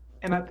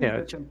 And I think Yeah,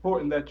 it's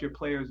important that your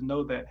players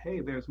know that, hey,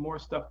 there's more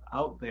stuff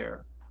out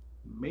there.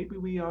 Maybe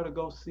we ought to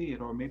go see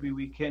it, or maybe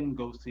we can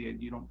go see it.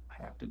 You don't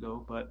have to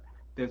go, but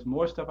there's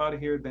more stuff out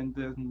here than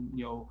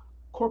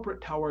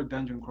corporate tower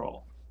dungeon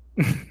crawl.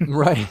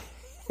 Right.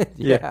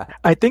 yeah. Yeah.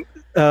 I think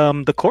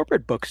the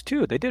corporate books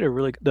too. They did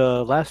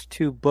the last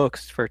two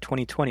books for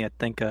 2020. I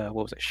think what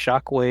was it,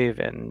 Shockwave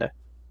and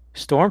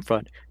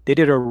Stormfront. They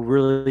did a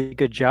really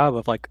good job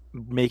of like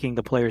making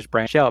the players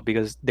branch out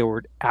because they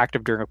were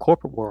active during a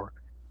corporate war,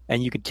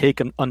 and you could take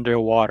them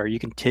underwater. You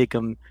can take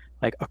them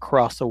like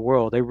across the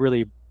world. They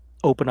really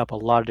open up a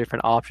lot of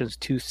different options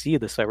to see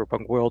the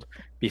cyberpunk world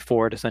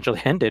before it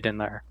essentially ended in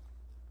there.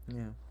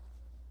 Yeah.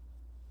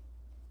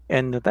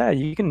 And that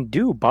you can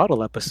do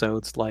bottle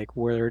episodes like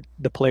where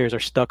the players are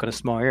stuck in a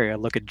small area.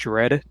 Look at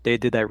Dread; they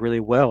did that really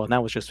well, and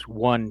that was just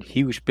one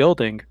huge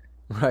building.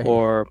 Right.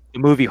 Or the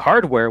movie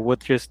Hardware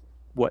with just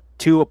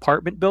two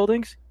apartment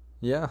buildings,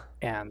 Yeah.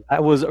 and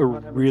that was a I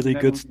haven't really seen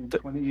that good. movie in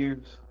 20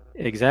 years.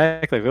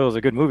 Exactly, if it was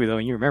a good movie though,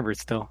 and you remember it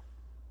still.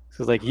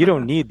 So it's like you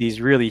don't need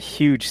these really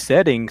huge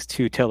settings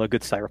to tell a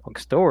good cyberpunk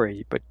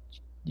story, but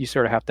you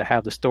sort of have to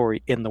have the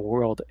story in the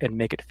world and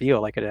make it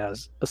feel like it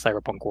has a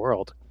cyberpunk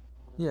world.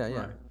 Yeah, yeah.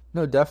 Right.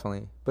 No,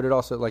 definitely. But it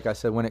also, like I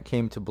said, when it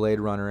came to Blade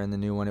Runner and the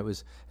new one,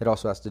 it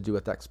also has to do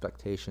with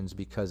expectations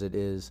because it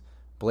is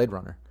Blade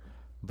Runner.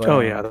 But Oh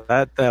yeah,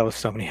 that was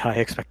so many high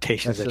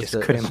expectations. I just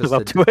couldn't that's live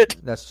up to it.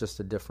 That's just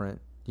a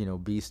different,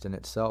 beast in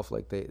itself.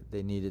 Like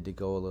they needed to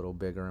go a little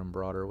bigger and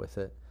broader with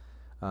it.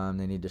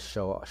 They need to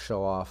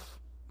show off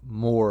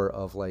more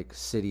of like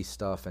city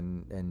stuff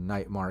and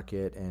night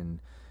market and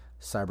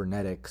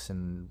cybernetics,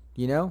 and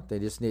they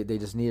just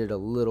needed a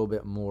little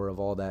bit more of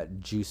all that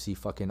juicy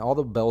fucking, all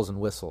the bells and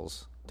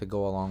whistles to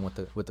go along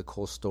with the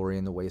cool story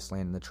and the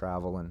wasteland and the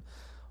travel and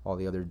all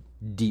the other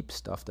deep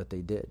stuff that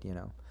they did.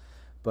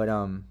 But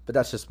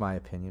that's just my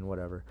opinion,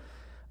 whatever.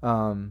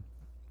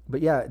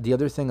 But yeah, the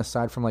other thing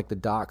aside from like the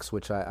docks,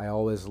 which I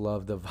always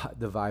love the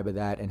vibe of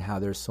that and how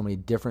there's so many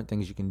different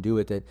things you can do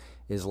with it,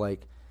 is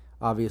like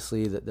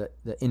obviously the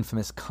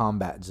infamous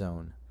combat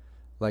zone.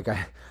 Like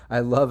I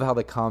love how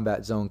the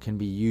combat zone can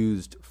be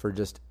used for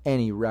just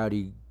any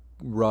rowdy,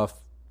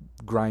 rough,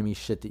 grimy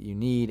shit that you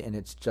need, and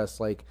it's just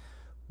like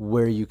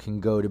where you can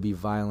go to be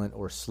violent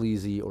or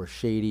sleazy or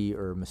shady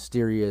or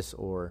mysterious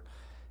or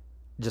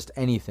just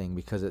anything,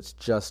 because it's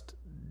just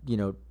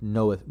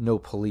no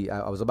police.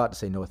 I was about to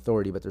say no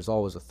authority, but there's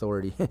always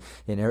authority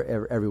in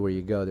everywhere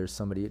you go. There's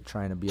somebody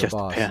trying to be Just a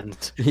boss.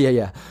 depends.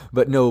 Yeah,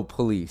 but no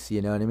police.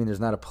 You know what I mean? There's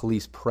not a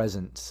police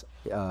presence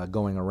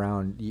going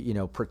around,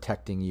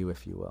 protecting you,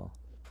 if you will.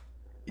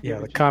 Yeah,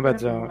 the but you combat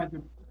still have to zone. mind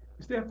your,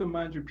 you still have to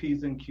mind your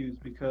P's and Q's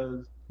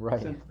because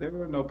Right. since there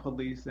are no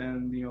police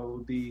and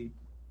the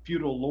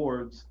feudal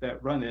lords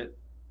that run it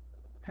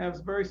has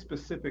very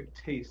specific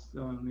tastes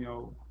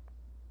on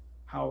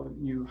how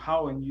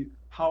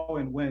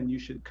and when you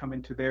should come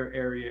into their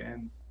area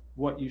and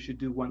what you should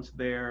do once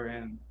there,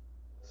 and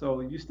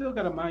so you still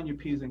got to mind your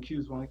P's and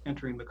Q's when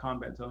entering the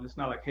combat zone. It's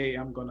not like, hey,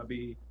 I'm gonna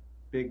be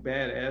big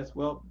badass.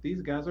 Well,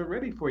 these guys are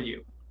ready for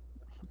you.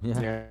 Yeah.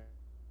 Yeah.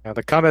 Yeah,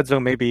 the combat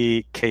zone may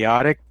be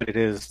chaotic, but it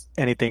is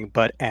anything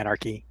but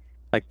anarchy.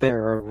 Like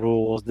there are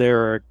rules,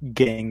 there are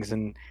gangs,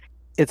 and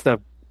it's a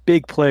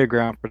big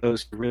playground for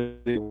those who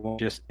really want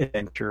just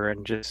adventure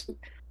and just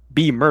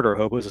be murder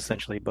hobos,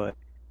 essentially. But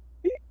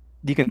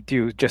you can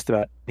do just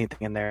about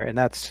anything in there, and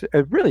that's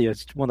really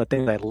is one of the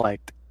things I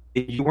liked.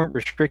 You weren't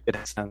restricted.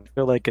 I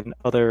feel like in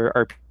other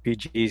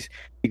RPGs,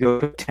 you go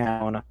to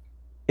town,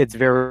 it's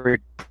very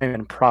prim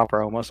and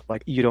proper, almost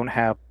like you don't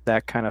have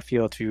that kind of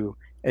feel to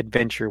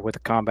adventure with a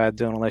combat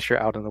zone unless you're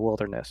out in the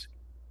wilderness.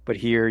 But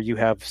here you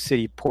have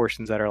city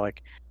portions that are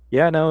like,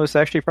 yeah, no, it's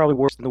actually probably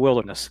worse than the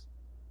wilderness.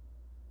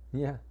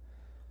 Yeah.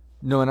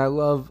 No, and I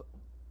love,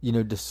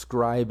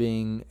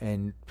 describing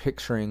and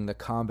picturing the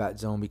combat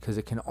zone because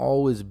it can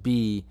always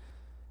be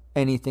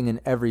anything and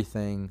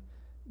everything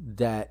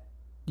that,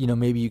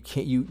 maybe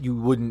you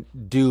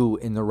wouldn't do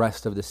in the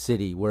rest of the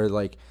city, where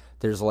like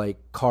there's like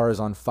cars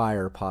on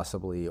fire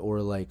possibly,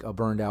 or like a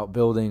burned out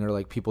building, or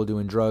like people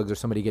doing drugs, or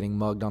somebody getting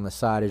mugged on the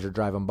side as you're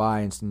driving by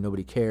and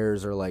nobody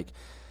cares, or like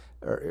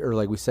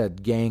like we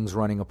said, gangs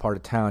running a part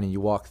of town and you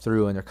walk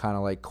through and they're kind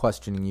of like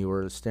questioning you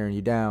or staring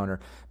you down,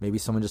 or maybe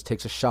someone just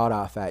takes a shot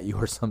off at you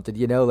or something,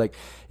 like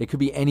it could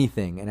be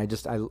anything. And I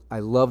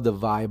love the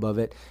vibe of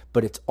it,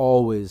 but it's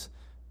always,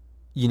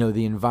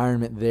 the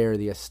environment there,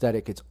 the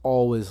aesthetic, it's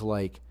always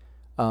like,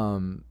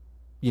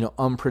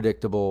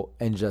 unpredictable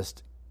and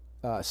just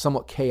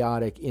somewhat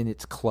chaotic in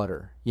its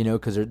clutter,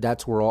 because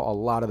that's where a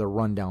lot of the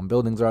rundown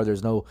buildings are.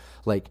 There's no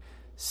like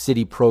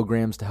city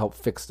programs to help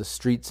fix the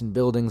streets and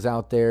buildings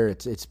out there.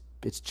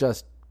 It's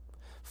just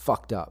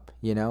fucked up,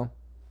 Yeah.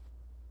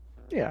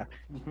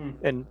 Mm-hmm.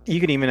 And you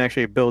can even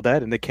actually build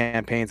that in the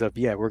campaigns of,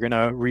 yeah, we're going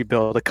to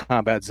rebuild the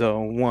combat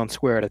zone one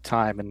square at a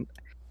time. And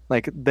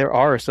like there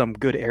are some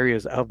good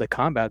areas of the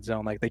combat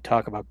zone. Like they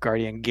talk about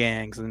guardian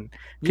gangs and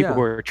people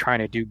who are trying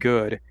to do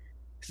good.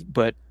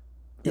 But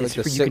Yeah, like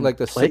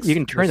you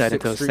can turn that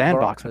into a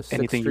sandbox with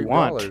anything you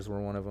want. Brawlers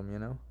were one of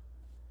them,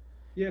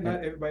 Yeah,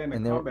 not everybody in the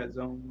and combat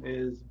zone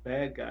is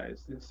bad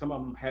guys. Some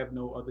of them have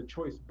no other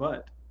choice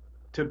but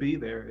to be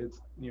there.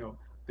 It's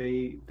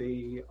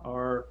they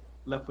are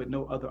left with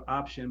no other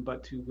option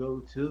but to go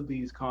to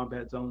these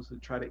combat zones to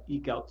try to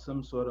eke out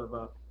some sort of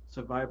a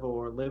survival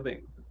or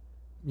living.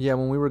 Yeah,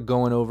 when we were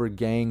going over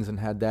gangs and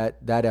had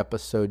that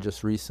episode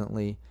just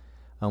recently,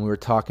 we were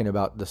talking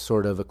about the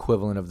sort of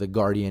equivalent of the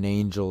guardian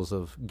angels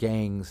of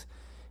gangs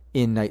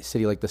in Night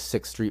City, like the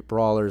 6th Street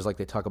Brawlers, like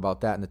they talk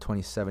about that in the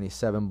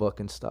 2077 book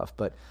and stuff.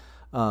 But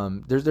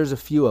there's a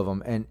few of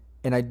them,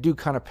 and I do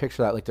kind of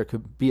picture that, like there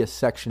could be a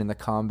section in the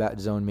combat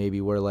zone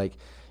maybe where like,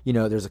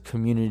 there's a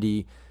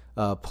community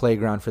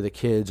playground for the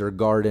kids or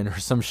garden or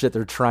some shit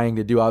they're trying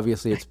to do.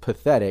 Obviously it's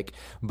pathetic,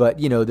 but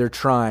they're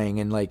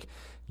trying, and like,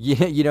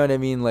 yeah, you know what I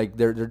mean? Like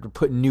they're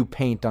putting new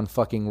paint on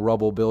fucking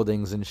rubble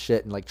buildings and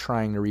shit and like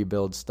trying to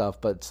rebuild stuff,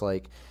 but it's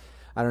like,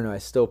 I don't know, I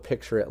still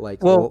picture it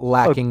like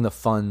lacking the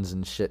funds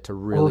and shit to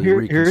really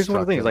reconstruct. Here's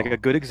one of the things, like a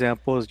good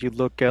example is you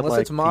look at unless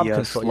like it's mob the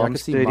control. I slum can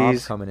see mob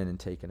cities. coming in and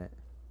taking it.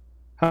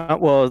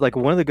 Well, like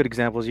one of the good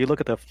examples, you look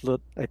at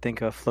I think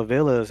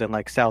favelas in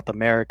like South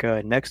America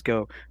and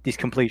Mexico, these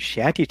complete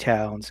shanty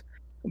towns,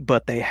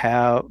 but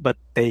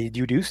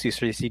you do see,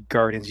 so you see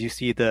gardens, you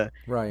see the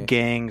Right.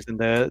 gangs, and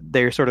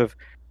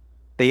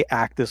they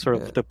act as sort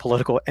Yeah. of the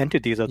political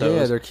entities of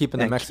Yeah, those they're keeping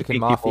the and Mexican keeping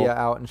mafia people.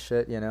 out and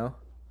shit, you know?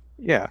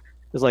 Yeah,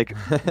 it's like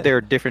there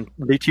are different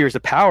tiers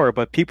of power,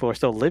 but people are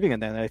still living in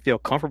them, and I feel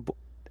comfortable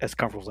as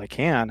I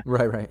can,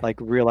 Right, right. like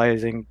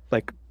realizing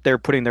like they're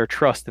putting their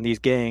trust in these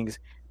gangs,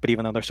 but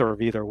even though they're sort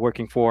of either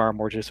working for them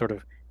or just sort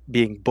of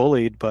being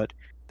bullied, but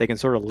they can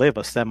sort of live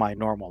a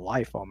semi-normal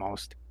life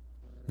almost.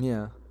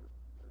 Yeah.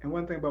 And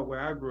one thing about where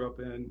I grew up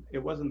in, it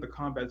wasn't the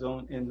combat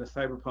zone in the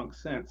cyberpunk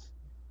sense.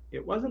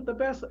 It wasn't the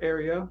best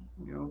area.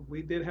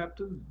 We did have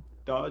to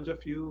dodge a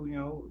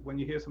few, when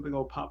you hear something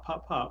go pop,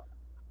 pop, pop.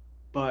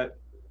 But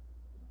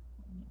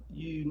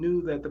you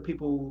knew that the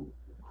people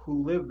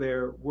who lived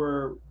there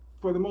were,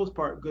 for the most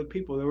part, good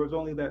people. There was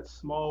only that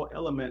small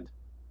element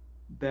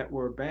that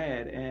were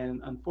bad.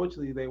 And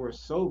unfortunately, they were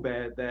so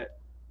bad that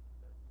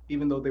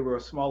even though they were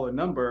a smaller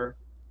number,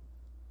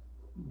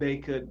 they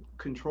could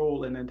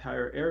control an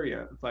entire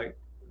area. It's like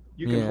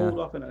you can Yeah. hold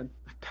off an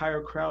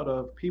entire crowd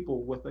of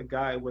people with a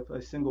guy with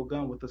a single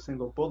gun with a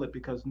single bullet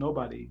because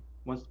nobody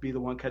wants to be the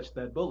one catch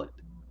that bullet.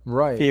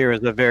 Right. Fear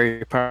is a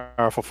very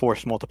powerful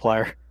force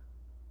multiplier,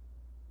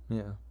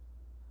 Yeah.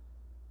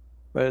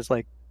 but it's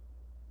like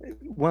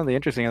one of the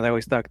interesting things I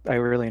always thought I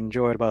really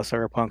enjoyed about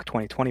Cyberpunk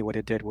 2020. What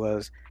it did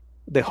was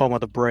the Home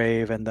of the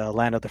Brave and the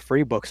Land of the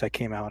Free books that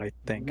came out, I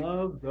think.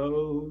 Love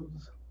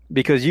those.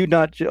 Because you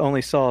not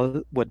only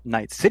saw what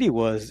Night City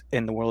was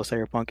in the world of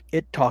Cyberpunk,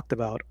 it talked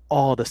about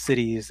all the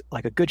cities,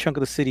 like a good chunk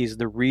of the cities,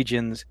 the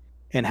regions,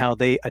 and how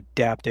they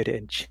adapted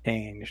and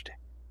changed.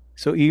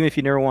 So even if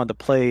you never wanted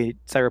to play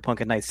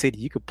Cyberpunk in Night City,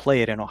 you could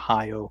play it in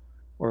Ohio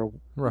or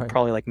Right.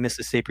 probably like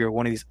Mississippi or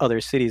one of these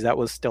other cities that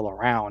was still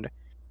around,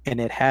 and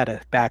it had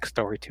a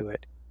backstory to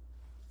it.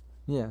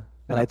 Yeah.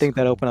 And I That's think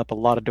that cool. opened up a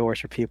lot of doors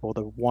for people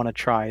to want to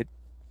try it.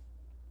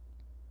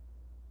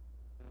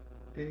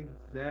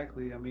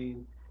 Exactly. I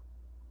mean,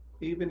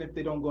 even if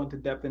they don't go into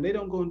depth, and they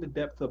don't go into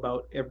depth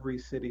about every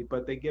city,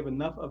 but they give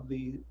enough of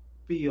the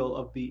feel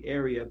of the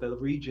area, the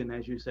region,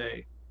 as you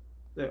say,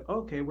 that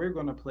okay, we're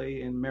going to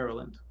play in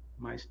Maryland,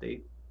 my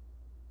state,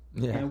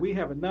 Yeah. and we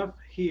have enough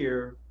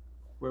here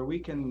where we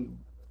can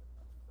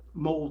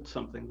mold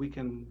something. We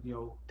can,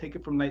 take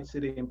it from Night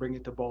City and bring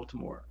it to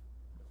Baltimore.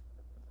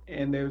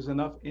 And there's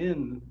enough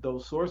in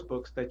those source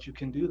books that you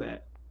can do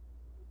that.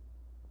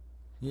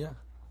 Yeah.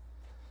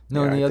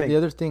 No, Yeah, and I the think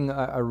other thing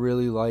I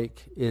really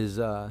like is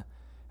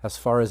as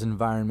far as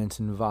environments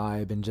and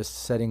vibe and just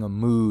setting a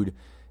mood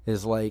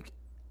is like,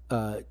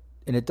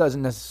 and it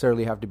doesn't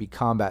necessarily have to be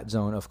combat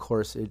zone. Of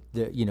course,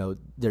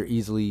 they're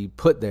easily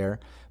put there,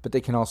 but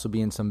they can also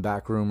be in some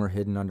back room or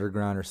hidden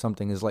underground or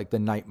something. Is like the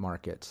night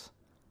markets.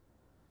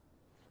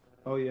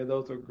 Oh yeah,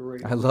 those are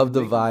great. I I love mean,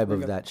 the vibe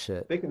of that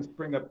shit. they can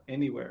spring up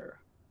anywhere.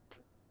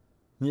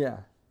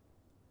 Yeah.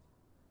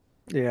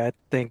 Yeah, I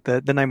think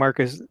the night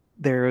markets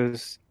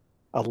there's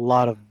a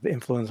lot of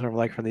influence from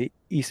like from the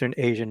Eastern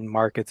Asian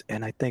markets,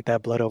 and I think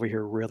that bled over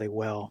here really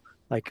well.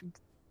 Like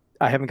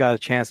I haven't got a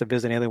chance to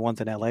visit any of the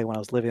ones in LA when I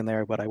was living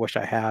there, but I wish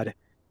I had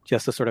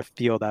just to sort of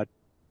feel that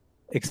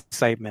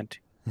excitement.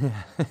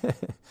 Yeah.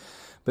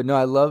 But no,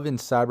 I love in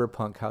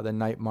Cyberpunk how the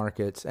night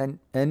markets and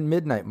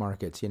midnight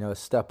markets,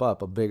 step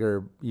up a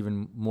bigger,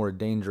 even more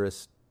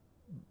dangerous,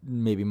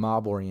 maybe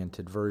mob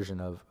oriented version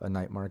of a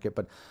night market.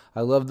 But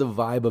I love the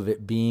vibe of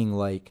it being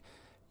like,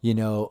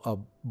 a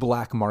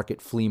black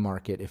market, flea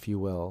market, if you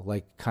will,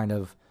 like kind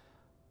of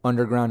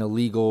underground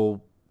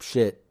illegal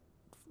shit,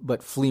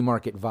 but flea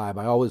market vibe.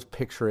 I always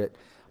picture it,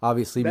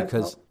 obviously, That's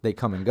because how. they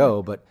come and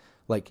go, but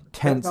like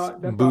That's tents, how.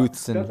 That's how.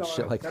 booths, and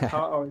shit like That's how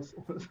that. I always.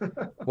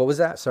 What was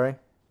that? Sorry.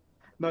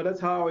 No, that's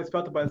how I always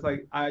felt about it. It's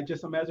like I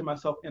just imagine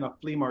myself in a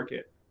flea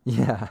market.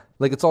 Yeah,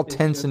 like it's all It's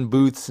tents just and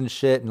booths and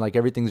shit, and like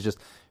everything's just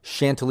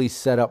shantily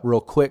set up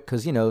real quick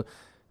because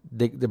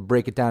they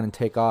break it down and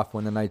take off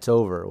when the night's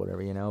over or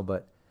whatever,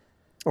 But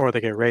Or they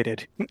get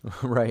raided.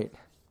 right,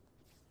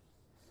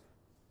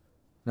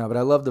 no, but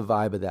I love the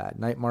vibe of that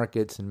night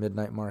markets and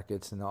midnight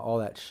markets and all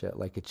that shit.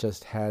 Like it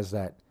just has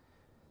that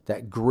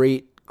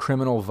great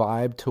criminal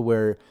vibe to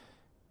where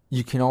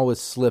you can always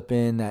slip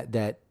in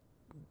that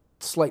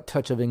slight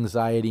touch of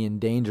anxiety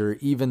and danger,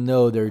 even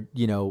though they're,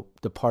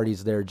 the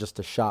party's there just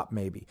to shop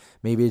maybe.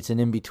 Maybe it's an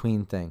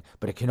in-between thing,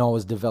 but it can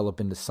always develop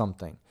into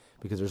something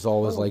because there's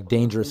always oh, like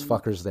dangerous and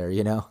fuckers there,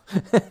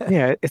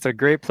 Yeah, it's a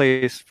great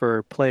place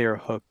for player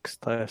hooks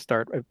to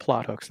start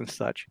plot hooks and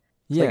such.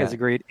 It's like it's Yeah. a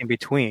great in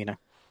between.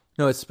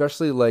 No,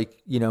 especially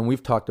like, and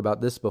we've talked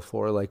about this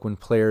before, like when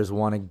players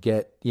want to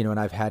get, and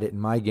I've had it in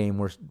my game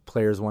where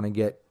players want to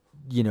get,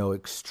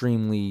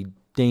 extremely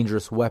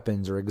dangerous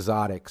weapons or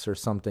exotics or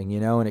something,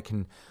 and it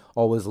can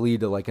always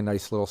lead to like a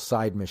nice little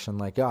side mission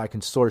like, I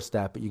can source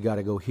that, but you got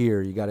to go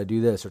here, you got to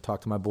do this, or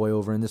talk to my boy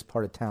over in this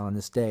part of town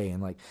this day.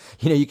 And like,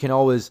 you can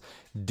always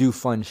do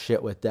fun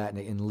shit with that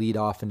and lead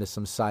off into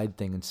some side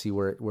thing and see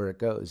where it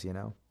goes,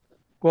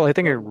 Well, I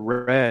think I well,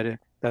 read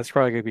That's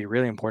probably going to be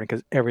really important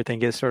because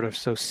everything is sort of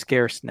so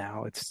scarce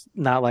now. It's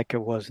not like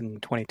it was in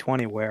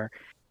 2020 where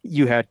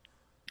you had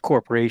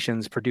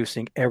corporations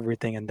producing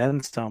everything and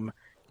then some.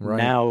 Right.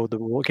 Now the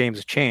games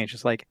have changed.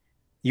 It's like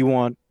you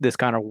want this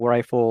kind of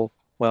rifle.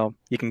 Well,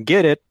 you can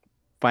get it.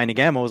 Finding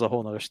ammo is a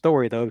whole other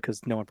story though, because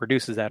no one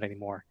produces that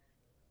anymore.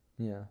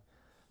 Yeah.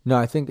 No,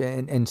 I think,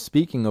 and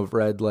speaking of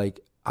Red,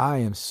 like, I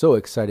am so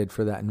excited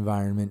for that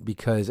environment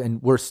because,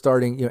 and we're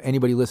starting,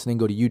 anybody listening,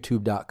 go to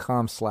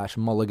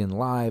youtube.com/Mulligan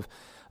Live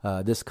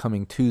this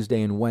coming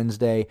Tuesday and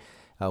Wednesday.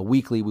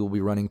 Weekly, we'll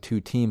be running 2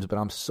 teams, but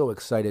I'm so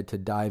excited to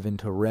dive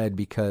into Red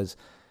because,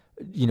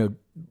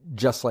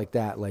 just like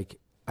that, like,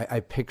 I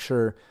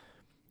picture,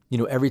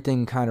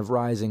 everything kind of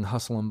rising,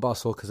 hustle and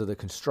bustle because of the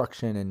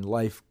construction and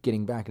life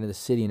getting back into the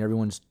city, and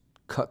everyone's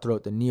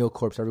cutthroat, the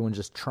neocorps, everyone's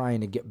just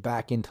trying to get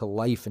back into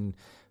life and,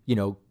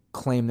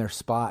 claim their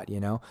spot,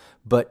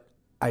 But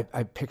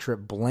I picture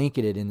it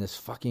blanketed in this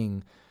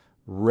fucking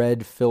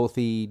red,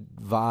 filthy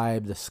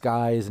vibe, the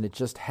skies, and it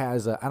just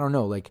has a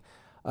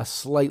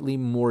slightly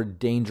more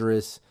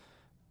dangerous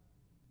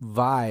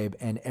vibe,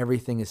 and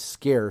everything is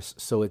scarce.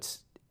 So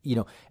it's,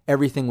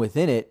 everything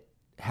within it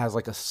has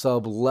like a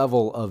sub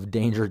level of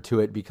danger to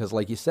it because,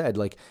 like you said,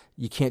 like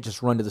you can't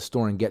just run to the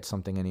store and get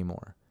something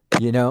anymore.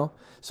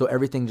 So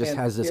everything just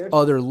has this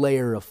other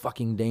layer of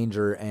fucking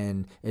danger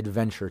and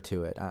adventure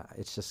to it.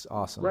 It's just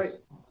awesome. Right.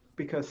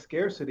 Because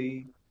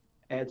scarcity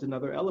adds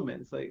another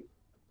element. It's like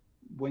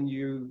when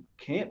you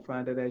can't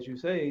find it, as you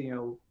say,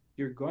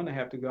 you're going to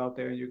have to go out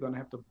there and you're going to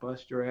have to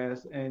bust your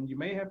ass. And you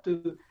may have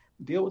to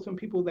deal with some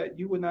people that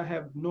you would not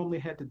have normally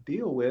had to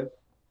deal with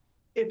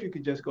if you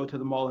could just go to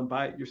the mall and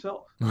buy it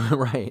yourself.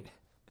 Right.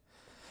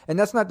 And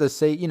that's not to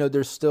say,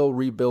 they're still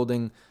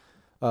rebuilding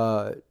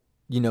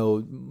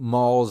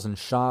malls and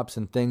shops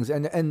and things.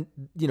 And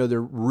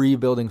they're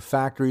rebuilding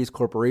factories,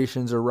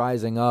 corporations are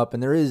rising up,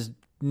 and there is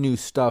new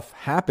stuff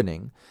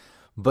happening,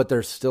 but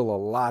there's still a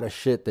lot of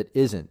shit that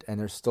isn't. And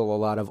there's still a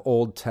lot of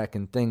old tech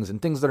and things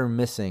that are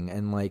missing.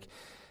 And like,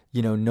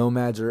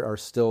 nomads are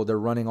still, they're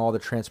running all the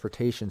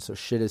transportation. So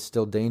shit is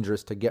still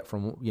dangerous to get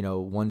from,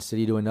 one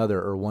city to another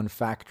or one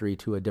factory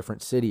to a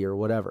different city or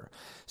whatever.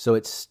 So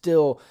it's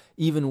still,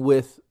 even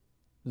with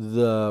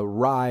the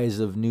rise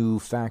of new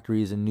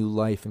factories and new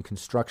life and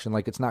construction,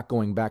 like it's not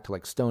going back to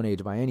like Stone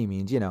Age by any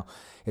means,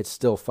 it's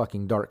still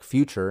fucking dark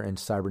future and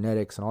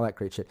cybernetics and all that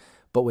great shit.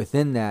 But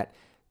within that,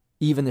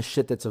 even the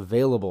shit that's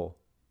available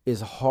is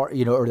hard,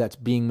 or that's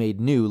being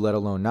made new, let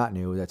alone not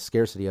new, that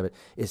scarcity of it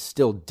is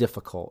still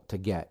difficult to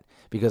get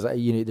because,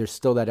 there's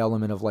still that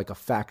element of like a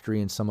factory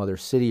in some other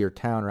city or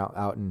town or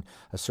out in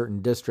a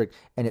certain district,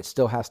 and it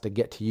still has to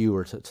get to you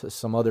or to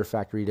some other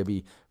factory to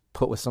be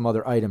put with some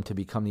other item to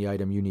become the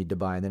item you need to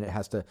buy, and then it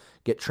has to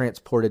get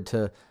transported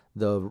to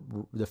the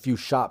few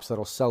shops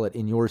that'll sell it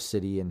in your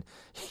city, and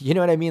you know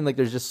what I mean? Like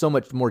there's just so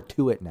much more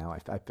to it now.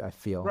 I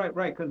feel right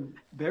because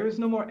there is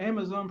no more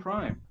Amazon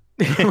Prime.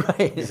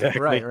 Right,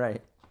 exactly.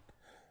 right.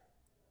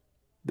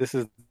 This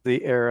is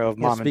the era of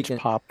mom and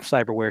pop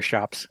cyberware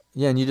shops.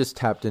 Yeah, and you just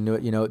tapped into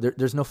it.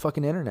 There's no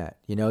fucking internet.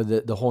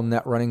 The whole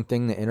net running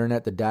thing, the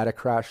internet, the data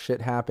crash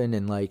shit happened,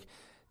 and like.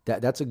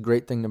 That's a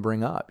great thing to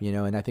bring up,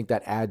 and I think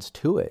that adds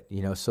to it,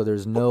 so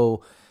there's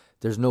no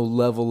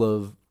level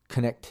of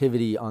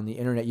connectivity on the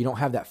internet. You don't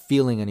have that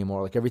feeling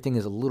anymore. Like everything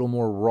is a little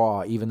more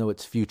raw, even though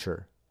it's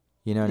future.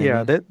 You know what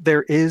I mean? Yeah,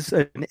 there is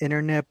an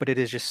internet, but it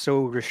is just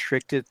so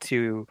restricted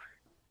to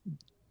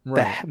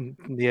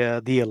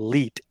the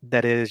elite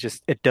that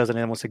it doesn't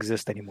almost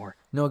exist anymore.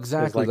 No,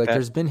 exactly. Like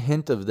there's been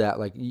hint of that.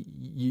 Like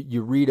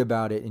you read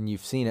about it and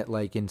you've seen it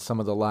like in some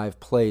of the live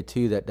play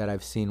too that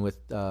I've seen with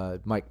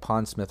Mike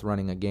Pondsmith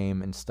running a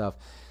game and stuff.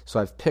 So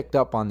I've picked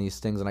up on these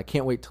things and I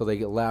can't wait till they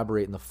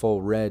elaborate in the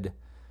full Red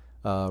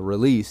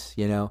release,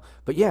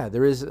 But yeah,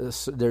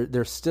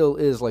 there still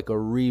is like a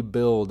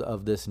rebuild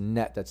of this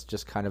net that's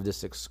just kind of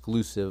this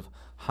exclusive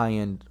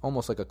high-end,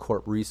 almost like a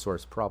corp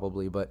resource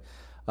probably, but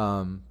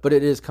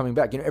it is coming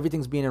back.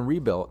 Everything's being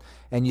rebuilt,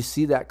 and you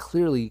see that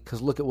clearly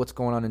because look at what's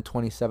going on in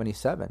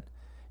 2077.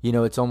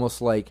 It's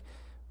almost like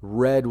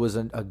Red was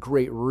a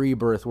great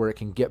rebirth where it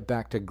can get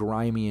back to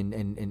grimy and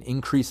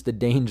increase the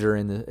danger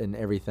and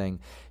everything.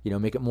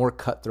 Make it more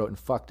cutthroat and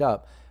fucked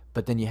up.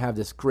 But then you have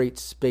this great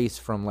space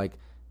from like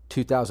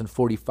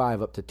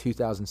 2045 up to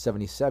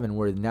 2077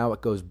 where now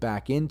it goes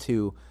back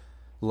into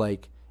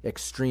like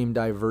extreme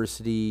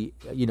diversity.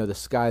 The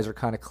skies are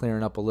kind of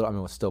clearing up a little. I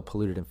mean, it's still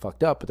polluted and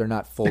fucked up, but they're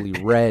not fully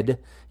red.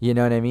 You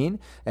know what I mean?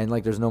 And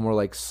like, there's no more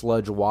like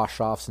sludge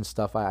wash-offs and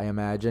stuff, I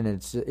imagine.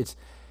 And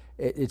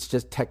it's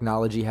just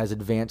technology has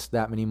advanced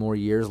that many more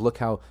years. Look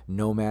how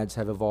nomads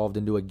have evolved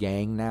into a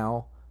gang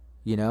now.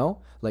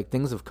 Like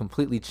things have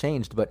completely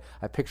changed. But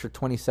I picture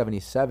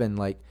 2077,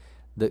 like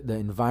the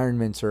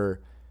environments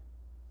are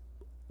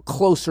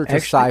closer to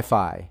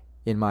sci-fi.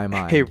 In my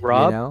mind. Hey,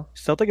 Rob,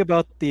 something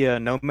about the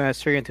nomads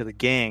turning into the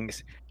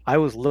gangs. I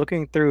was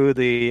looking through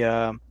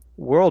the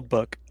world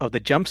book of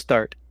the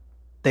Jumpstart.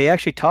 They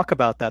actually talk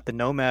about that,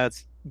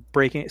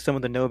 some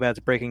of the nomads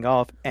breaking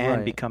off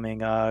and becoming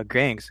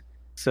gangs.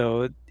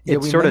 So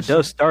it sort of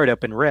does start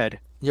up in Red.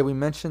 Yeah, we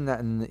mentioned that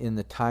in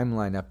the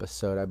timeline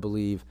episode, I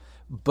believe,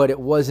 but it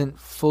wasn't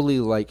fully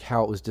like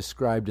how it was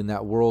described in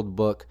that world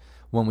book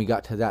when we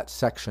got to that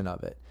section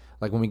of it.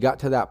 Like when we got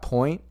to that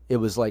point, it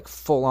was like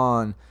full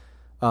on.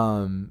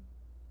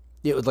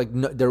 It was like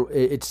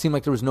it seemed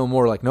like there was no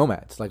more like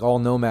nomads. Like all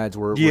nomads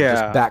were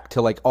just back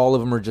to like all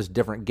of them are just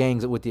different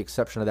gangs, with the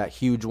exception of that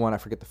huge one. I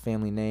forget the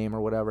family name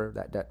or whatever.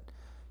 That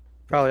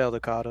Probably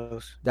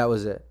Aldecados. that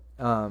was it.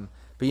 But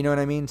you know what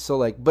I mean. So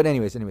like, but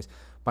anyways,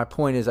 my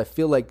point is, I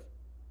feel like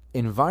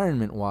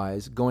environment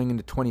wise, going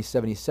into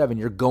 2077,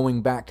 you're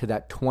going back to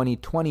that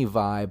 2020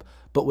 vibe,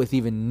 but with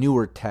even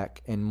newer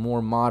tech and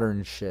more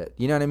modern shit.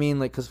 You know what I mean?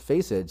 Like, because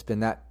face it, it's been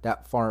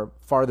that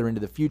farther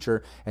into the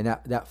future, and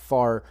that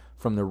far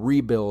from the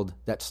rebuild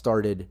that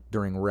started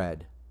during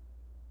Red.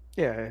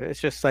 Yeah,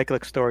 it's just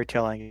cyclic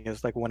storytelling.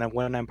 It's like when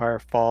one empire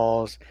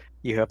falls,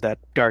 you have that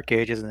Dark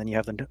Ages, and then you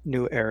have the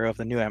new era of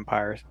the new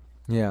empires.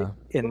 Yeah.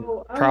 And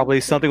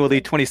probably something will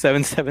lead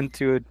 2077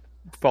 to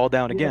fall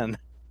down again.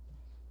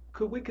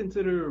 Could we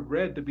consider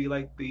Red to be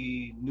like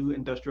the new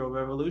Industrial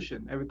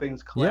Revolution?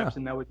 Everything's collapsed,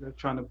 and now we're just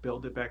trying to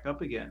build it back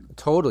up again.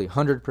 Totally,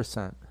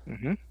 100%.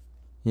 Mm-hmm.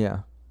 Yeah.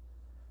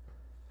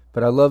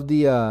 But I love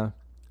the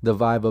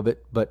vibe of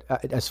it. But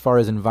as far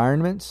as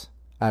environments,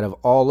 out of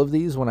all of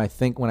these, when I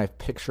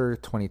picture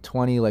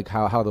 2020, like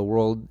how the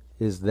world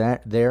is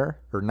there,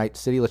 or Night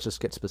City, let's just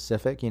get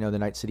specific, the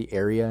Night City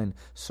area and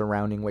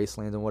surrounding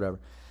wastelands and whatever.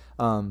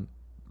 And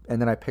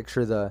then I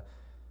picture the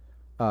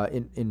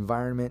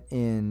environment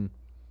in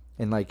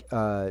like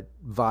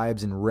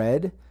vibes in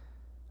Red,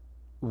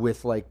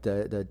 with like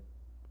the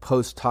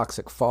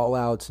post-toxic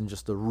fallouts and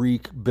just the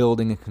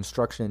rebuilding and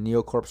construction and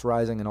Neocorp's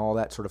rising and all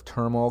that sort of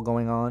turmoil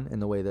going on, in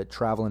the way that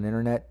travel and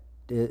internet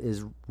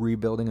is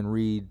rebuilding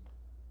and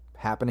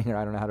happening, or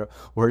I don't know how to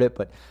word it,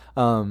 but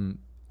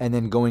and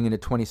then going into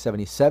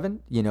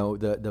 2077,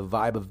 the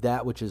vibe of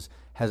that, which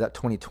has that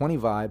 2020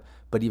 vibe,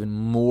 but even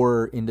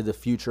more into the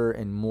future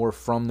and more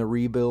from the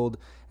rebuild.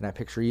 And I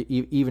picture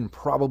even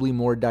probably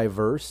more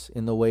diverse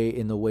in the way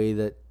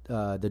that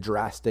the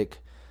drastic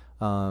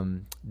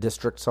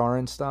districts are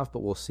and stuff. But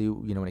we'll see,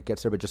 when it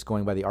gets there. But just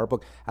going by the art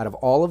book, out of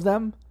all of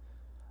them,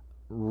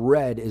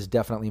 Red is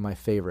definitely my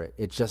favorite.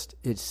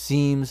 It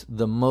seems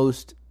the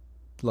most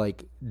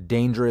like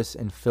dangerous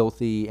and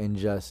filthy and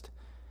just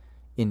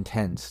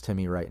intense to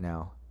me right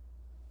now.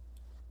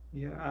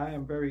 Yeah, I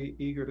am very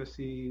eager to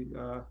see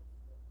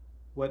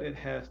what it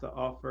has to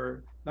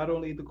offer. Not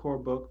only the core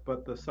book,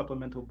 but the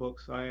supplemental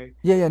books.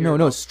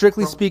 No.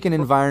 Strictly speaking,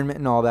 environment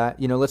and all that.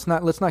 Let's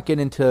not get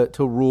into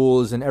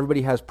rules, and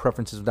everybody has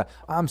preferences with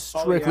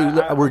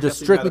that. We're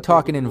just strictly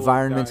talking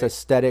environments,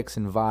 aesthetics,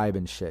 and vibe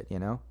and shit.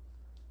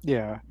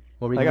 Yeah.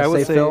 What were you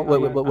gonna say, Phil?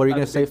 What were you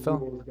gonna say, Phil?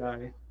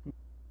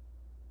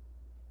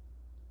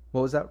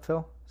 What was that,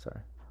 Phil?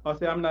 Sorry. I'll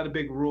say I'm not a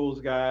big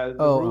rules guy. The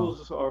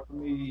rules are for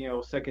me,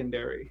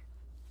 secondary.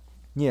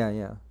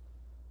 Yeah.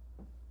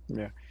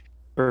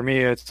 For me,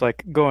 it's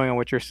like going on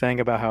what you're saying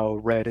about how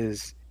Red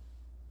is.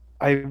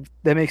 That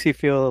makes me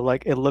feel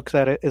like it looks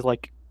at it as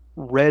like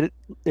Red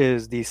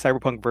is the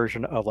cyberpunk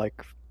version of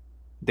like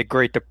the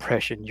Great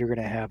Depression. You're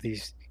gonna have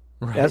these.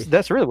 Right.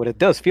 That's really what it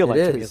does feel like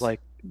to me. It's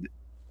like,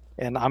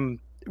 and I'm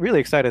really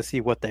excited to see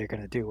what they're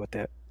gonna do with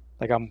it.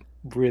 Like I'm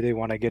really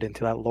want to get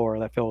into that lore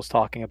that Phil was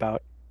talking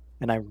about,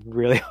 and I'm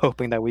really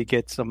hoping that we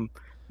get some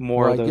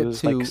more of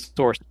those like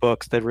sourced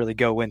books that really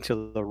go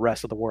into the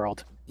rest of the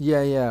world.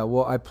 Yeah.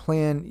 Well, I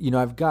plan,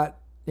 I've got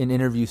an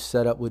interview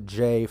set up with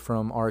Jay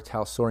from our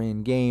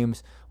Talsorian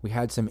Games. We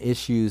had some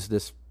issues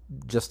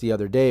just the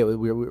other day.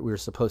 We were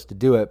supposed to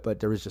do it, but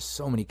there was just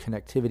so many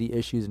connectivity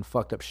issues and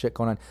fucked up shit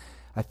going on.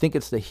 I think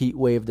it's the heat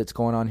wave that's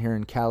going on here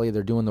in Cali.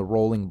 They're doing the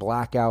rolling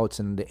blackouts,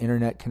 and the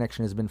internet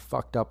connection has been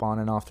fucked up on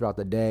and off throughout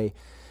the day.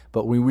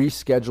 But we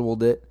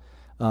rescheduled it.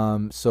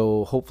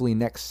 So hopefully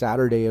next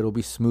Saturday it'll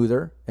be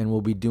smoother, and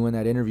we'll be doing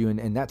that interview.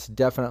 And that's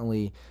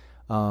definitely,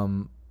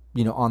 on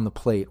the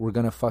plate. We're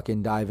going to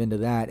fucking dive into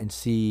that and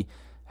see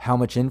how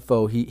much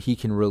info he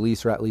can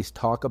release, or at least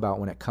talk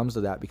about when it comes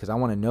to that, because I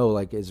want to know,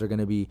 like, is there going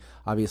to be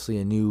obviously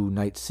a new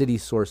Night City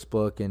source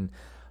book, and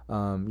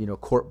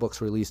Court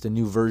Books released a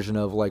new version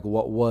of like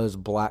what was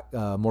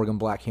Morgan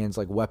Blackhand's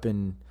like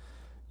weapon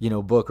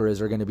book, or is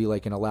there going to be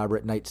like an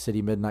elaborate Night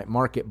City Midnight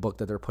Market book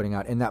that they're putting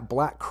out? And that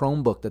Black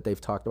Chrome book that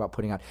they've talked about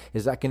putting out,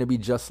 is that going to be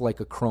just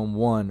like a Chrome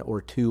 1 or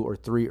 2 or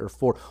 3 or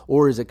 4,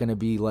 or is it going to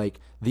be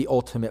like the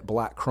ultimate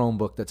Black Chrome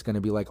book that's going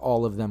to be like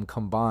all of them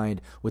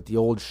combined with the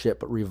old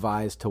shit but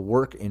revised to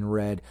work in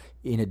Red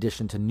in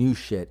addition to new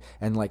shit?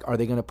 And like, are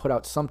they going to put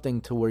out something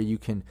to where you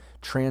can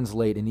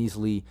translate and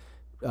easily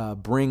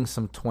bring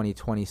some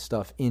 2020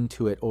 stuff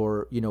into it,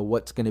 or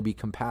what's going to be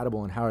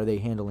compatible, and how are they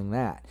handling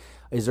that?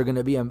 Is there going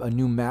to be a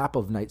new map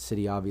of Night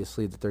City,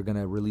 obviously, that they're going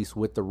to release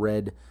with the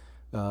Red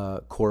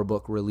core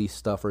book release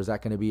stuff, or is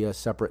that going to be a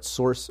separate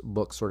source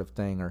book sort of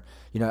thing? Or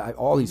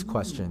all these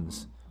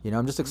questions.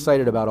 I'm just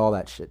excited about all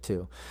that shit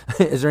too.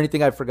 Is there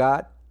anything I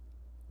forgot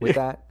with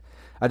that?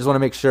 I just want to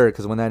make sure,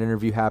 because when that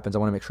interview happens, I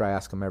want to make sure I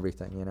ask them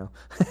everything.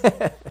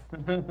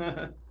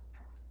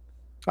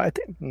 I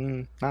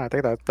think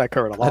that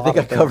covered a I lot think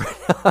I of them.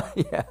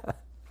 covered. Yeah,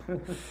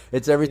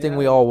 it's everything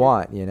we Yeah, all it,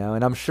 want,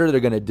 and I'm sure they're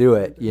going to do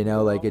it. everything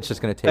we Like all it's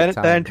just going to take That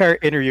time. entire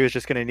interview is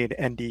just going to need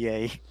an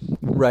NDA.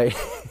 Right.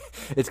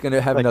 It's going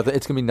to have Like, nothing.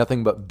 It's going to be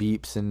nothing but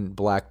beeps and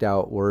blacked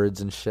out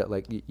words and shit.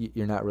 Like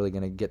you're not really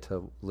going to get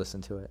to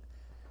listen to it.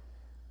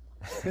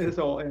 it's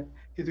all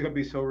he's gonna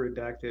be so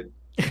redacted.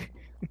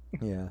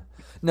 Yeah.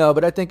 No,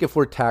 but I think if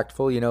we're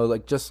tactful,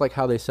 like just like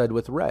how they said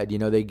with Red,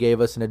 they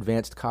gave us an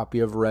advanced copy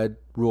of Red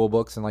rule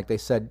books, and like they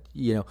said,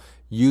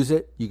 use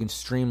it. You can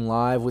stream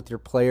live with your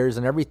players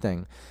and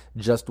everything.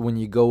 Just when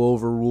you go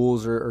over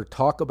rules or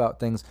talk about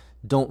things,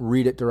 don't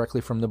read it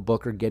directly from the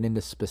book or get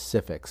into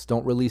specifics.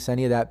 Don't release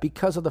any of that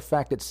because of the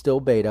fact it's still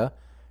beta.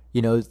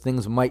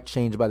 Things might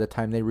change by the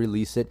time they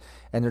release it,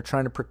 and they're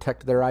trying to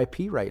protect their IP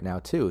right now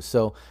too.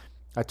 So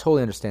I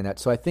totally understand that.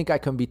 So I think I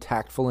can be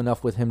tactful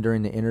enough with him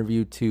during the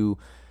interview to,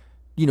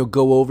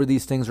 go over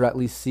these things or at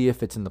least see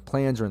if it's in the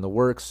plans or in the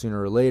works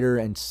sooner or later,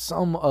 and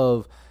some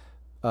of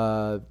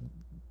the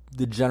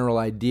general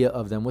idea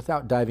of them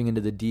without diving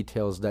into the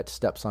details that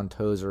steps on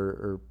toes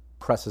or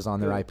presses on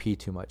their Good, IP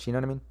too much. You know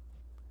what I mean?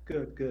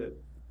 good, good.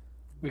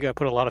 we got to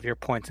put a lot of your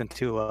points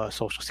into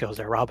social skills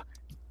there, Rob.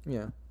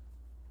 Yeah.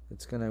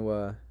 It's going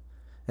to,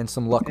 and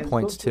some luck And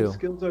points social too.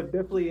 skills are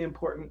definitely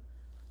important.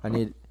 I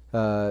need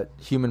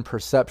human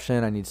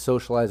perception. I need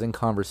socializing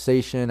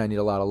conversation. I need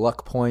a lot of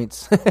luck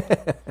points.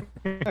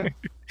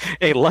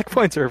 Hey, luck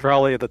points are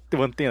probably the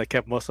one thing that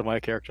kept most of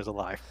my characters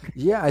alive.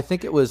 Yeah, I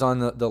think it was on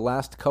the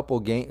last couple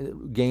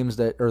games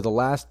or the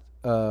last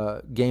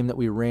game that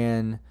we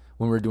ran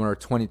when we were doing our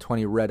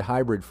 2020 Red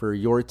Hybrid for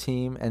your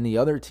team and the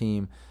other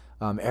team.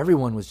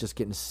 Everyone was just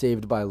getting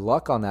saved by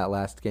luck on that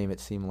last game.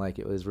 It seemed like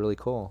it was really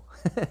cool.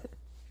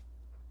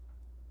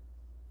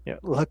 Yeah,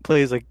 luck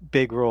plays a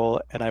big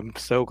role, and I'm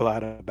so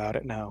glad about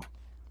it now.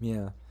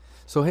 Yeah.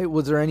 So hey,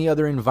 was there any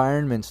other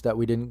environments that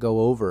we didn't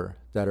go over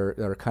that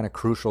are kind of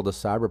crucial to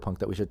Cyberpunk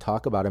that we should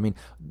talk about? I mean,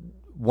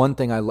 one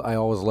thing I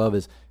always love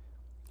is,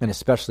 and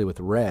especially with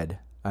Red,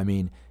 I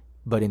mean,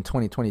 but in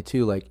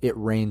 2022, like it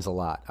rains a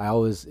lot. I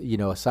always,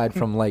 aside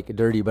from like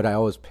dirty, but I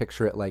always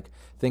picture it like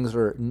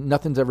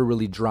nothing's ever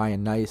really dry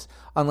and nice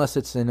unless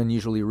it's an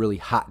unusually really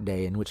hot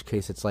day, in which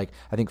case it's like,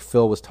 I think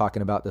Phil was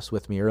talking about this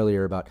with me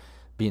earlier about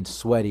being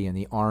sweaty and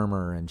the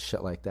armor and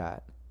shit like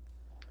that.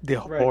 The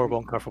Right, horrible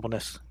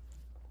uncomfortableness.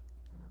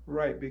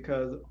 right,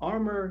 because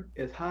armor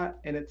is hot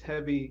and it's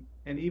heavy,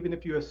 and even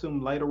if you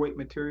assume lighter weight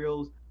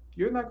materials,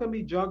 you're not gonna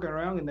be jogging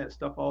around in that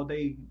stuff all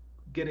day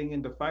getting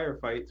into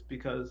firefights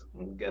because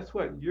guess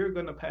what? You're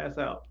gonna pass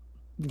out.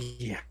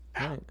 Yeah,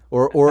 Right.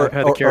 Or I've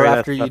had to or carry that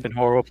after stuff in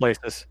horrible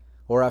places.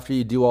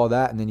 you do all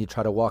that and then you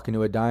try to walk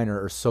into a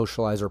diner or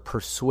socialize or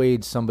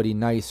persuade somebody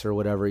nice or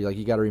whatever, like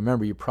you got to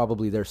remember you're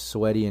probably there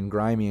sweaty and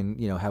grimy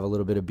and have a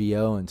little bit of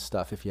BO and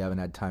stuff if you haven't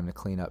had time to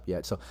clean up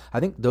yet. So I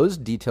think those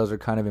details are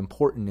kind of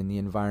important in the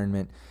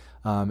environment.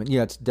 And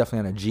it's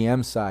definitely on a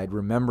GM side,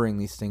 remembering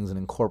these things and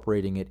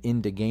incorporating it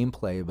into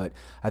gameplay. But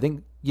I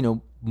think,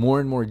 more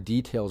and more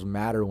details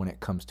matter when it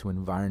comes to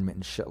environment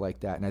and shit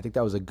like that. And I think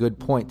that was a good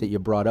point that you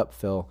brought up,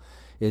 Phil,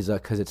 is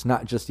because it's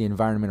not just the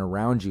environment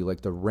around you,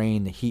 like the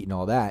rain, the heat, and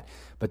all that,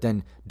 but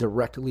then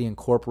directly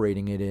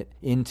incorporating it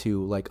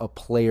into like a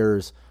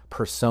player's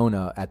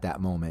persona at that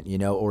moment,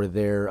 or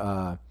their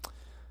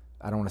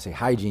I don't want to say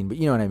hygiene, but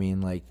you know what I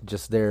mean, like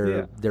just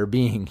Yeah, their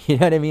being. You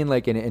know what I mean?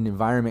 Like an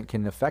environment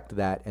can affect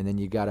that, and then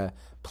you gotta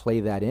play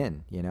that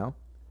in.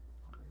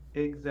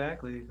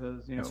 exactly.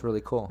 Because That's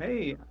really cool.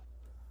 hey,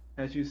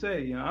 as you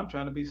say, I'm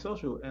trying to be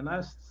social and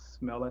I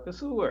smell like a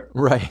sewer.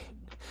 Right.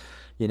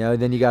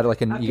 Then you got to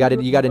like I you can got to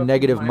look you for got to the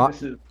negative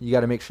minuses. you got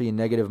to make sure you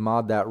negative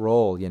mod that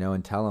roll,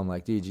 and tell them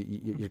like, dude,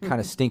 you're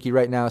kind of stinky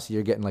right now, so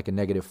you're getting like a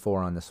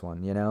 -4 on this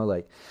one,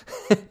 like,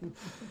 and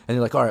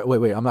they're like, all right,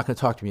 wait, I'm not going to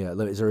talk to you yet.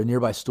 Is there a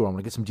nearby store? I'm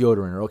going to get some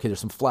deodorant, or okay,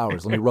 there's some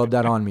flowers. Let me rub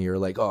that on me, or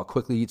like, oh,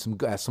 quickly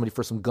ask somebody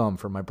for some gum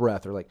for my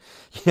breath, or like,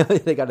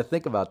 they got to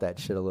think about that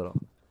shit a little.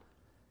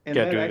 And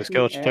Yeah, that doing a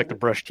skill actually check to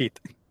brush teeth.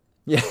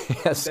 Yeah,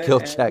 yeah, skill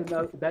check.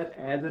 that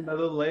adds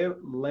another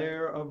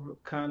layer of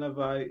kind of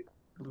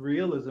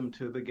realism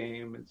to the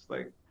game. It's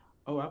like,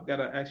 oh, I've got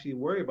to actually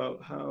worry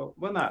about how,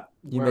 well, not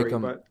You make worry,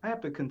 them. but I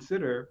have to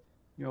consider,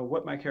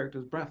 what my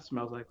character's breath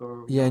smells like,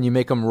 or Yeah, and you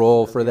make them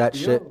roll does for he have that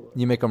shit. BO?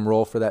 You make them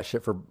roll for that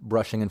shit for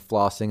brushing and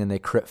flossing, and they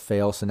crit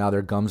fail, so now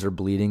their gums are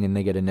bleeding, and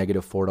they get a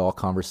 -4 to all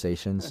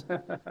conversations.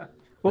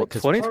 Well, Like,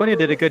 'cause 2020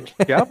 did a good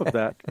job of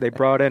that. They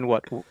brought in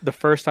the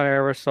first time I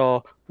ever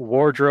saw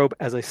wardrobe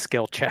as a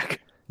skill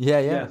check. yeah,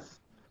 Yes.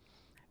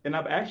 And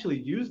I've actually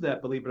used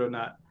that, believe it or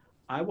not.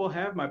 I will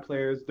have my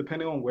players,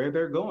 depending on where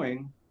they're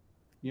going,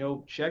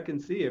 check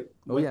and see if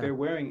oh what yeah, they're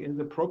wearing is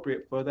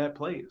appropriate for that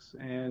place.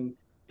 And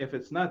if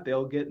it's not,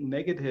 they'll get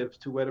negatives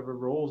to whatever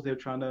roles they're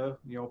trying to,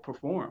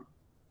 perform.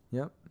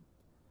 yep.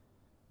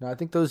 No, I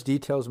think those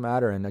details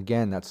matter, and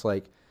again, that's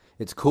like,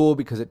 it's cool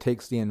because it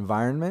takes the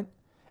environment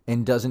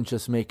and doesn't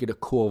just make it a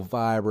cool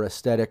vibe or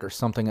aesthetic or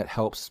something that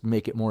helps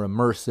make it more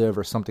immersive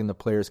or something the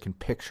players can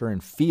picture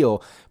and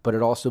feel, but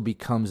it also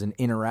becomes an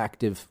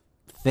interactive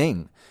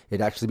thing.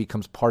 It actually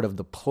becomes part of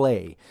the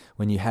play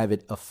when you have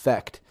it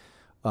affect,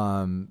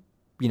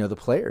 the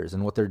players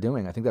and what they're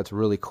doing. I think that's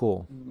really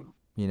cool,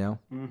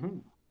 Mm-hmm.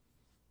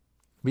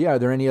 But yeah, are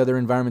there any other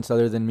environments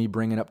other than me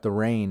bringing up the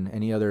rain?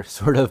 Any other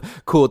sort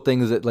of cool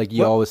things that like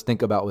you always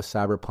think about with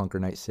Cyberpunk or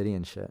Night City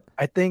and shit?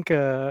 I think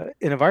an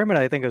environment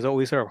I think is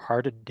always sort of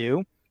hard to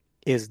do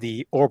is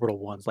the orbital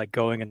ones, like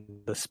going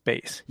into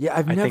space. Yeah,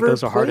 I think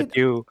those are hard to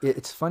do.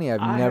 It's funny,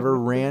 I've never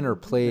ran or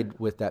played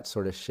with that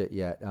sort of shit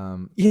yet.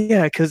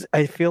 Yeah, because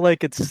I feel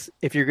like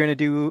if you're going to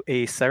do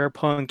a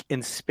cyberpunk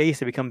in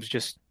space, it becomes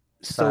just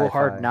so Sci-fi.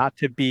 hard not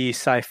to be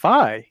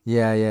sci-fi.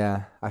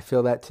 Yeah, I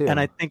feel that too. And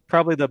I think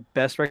probably the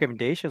best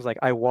recommendation is like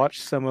I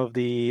watched some of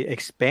the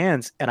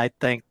Expanse, and I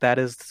think that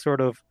is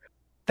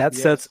that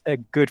sets a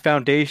good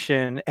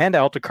foundation, and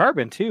Altered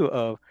Carbon too,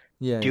 of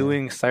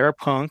doing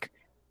cyberpunk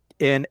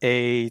in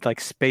a like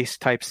space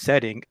type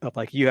setting of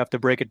like you have to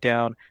break it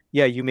down.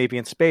 Yeah, you may be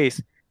in space,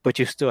 but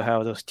you still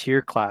have those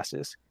tier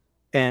classes.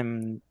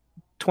 And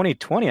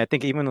 2020, I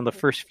think even in the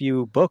first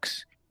few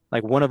books,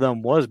 like one of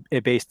them was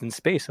based in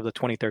space of the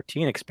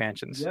 2013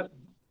 expansions. Yep.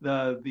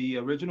 The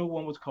original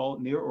one was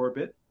called Near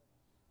Orbit.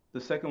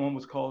 The second one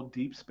was called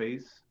Deep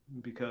Space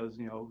because,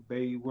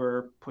 they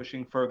were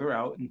pushing further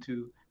out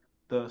into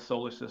the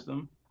solar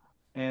system.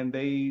 And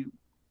they,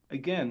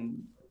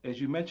 again, as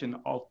you mentioned,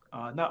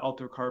 not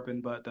Altered Carbon,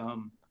 but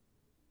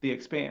The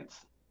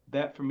Expanse.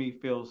 That for me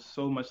feels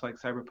so much like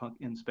cyberpunk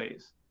in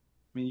space.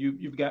 I mean,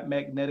 you've got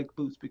magnetic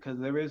boots because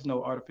there is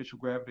no artificial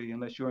gravity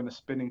unless you're in a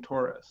spinning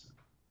torus.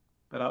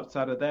 But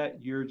outside of that,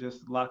 you're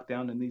just locked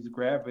down in these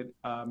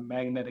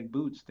magnetic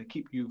boots to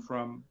keep you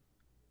from,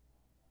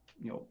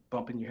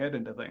 bumping your head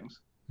into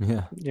things.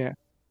 Yeah.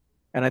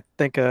 And I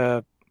think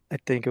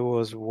it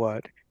was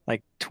what,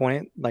 like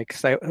 20,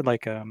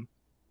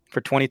 for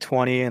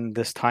 2020 and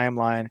this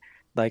timeline,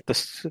 like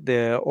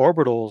the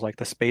orbitals, like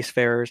the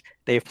spacefarers,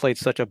 they've played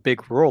such a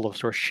big role of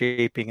sort of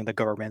shaping the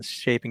governments,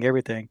 shaping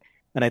everything.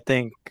 And I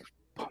think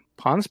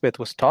Pondsmith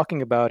was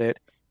talking about it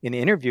in the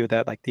interview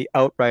that like the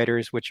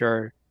Outriders, which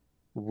are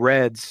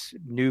Red's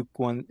new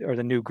one, or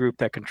the new group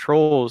that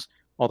controls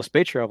all the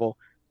space travel,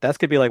 that's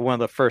gonna be like one of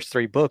the first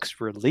 3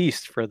 books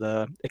released for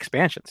the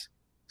expansions.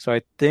 So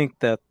I think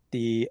that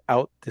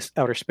this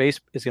outer space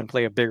is gonna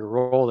play a bigger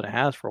role than it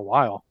has for a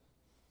while.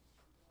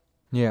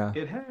 Yeah.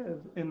 It has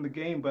in the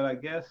game, but I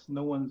guess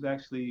no one's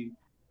actually,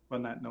 well,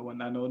 not no one.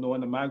 I know no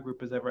one in my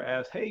group has ever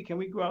asked, "Hey, can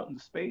we go out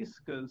into space?"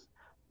 Because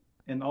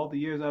in all the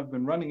years I've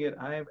been running it,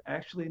 I have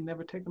actually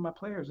never taken my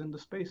players into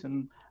space,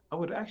 and I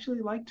would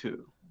actually like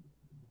to.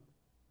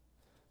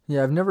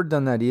 Yeah, I've never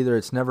done that either.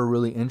 It's never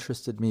really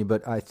interested me,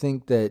 but I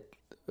think that,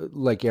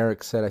 like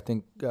Eric said, I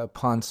think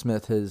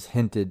Pondsmith has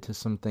hinted to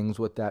some things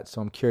with that.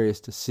 So I'm curious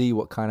to see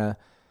what kind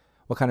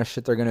of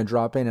shit they're going to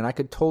drop in, and I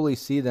could totally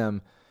see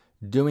them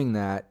doing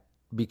that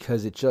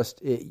because it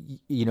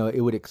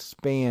would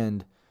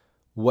expand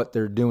what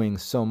they're doing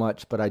so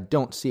much. But I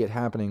don't see it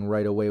happening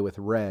right away with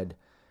Red.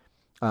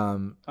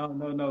 Oh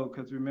no,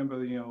 because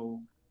remember,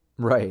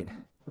 right.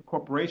 The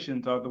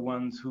corporations are the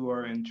ones who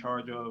are in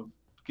charge of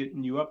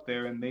getting you up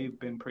there, and they've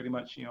been pretty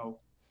much,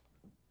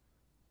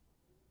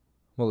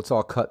 Well, it's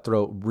all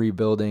cutthroat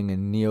rebuilding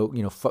and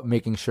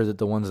making sure that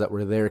the ones that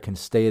were there can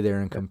stay there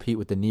and compete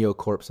with the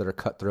Neocorps that are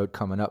cutthroat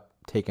coming up,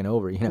 taking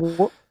over.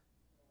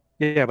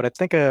 Yeah, but I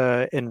think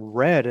in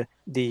Red,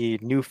 the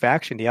new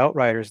faction, the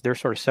Outriders, they're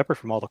sort of separate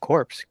from all the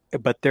corps,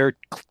 but their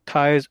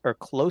ties are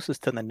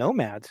closest to the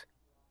Nomads.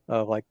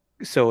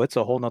 So it's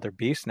a whole nother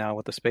beast now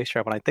with the space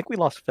travel. And I think we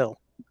lost Phil.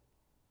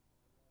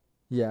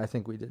 Yeah, I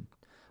think we did.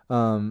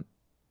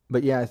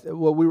 But yeah,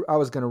 I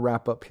was going to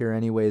wrap up here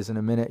anyways in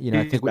a minute.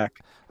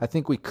 I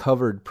think we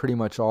covered pretty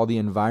much all the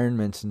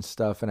environments and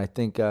stuff. And I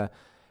think,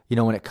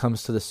 when it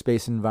comes to the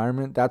space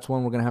environment, that's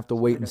when we're going to have to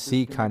wait and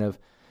see kind of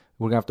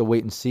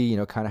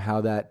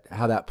how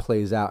that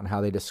plays out and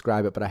how they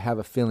describe it. But I have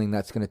a feeling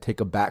that's going to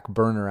take a back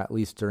burner, at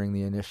least during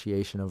the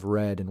initiation of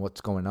Red and what's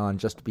going on,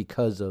 just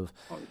because of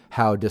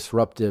how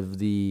disruptive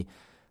the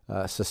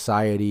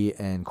society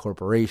and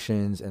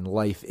corporations and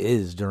life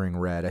is during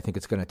Red. I think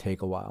it's going to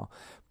take a while.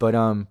 But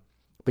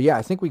yeah,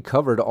 I think we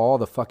covered all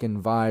the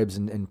fucking vibes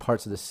and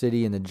parts of the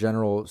city and the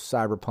general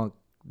cyberpunk,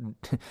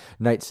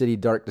 Night City,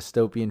 dark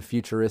dystopian,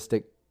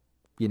 futuristic,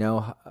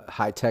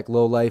 high-tech,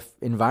 low-life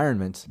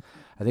environments.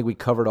 I think we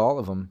covered all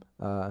of them.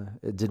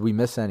 Did we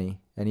miss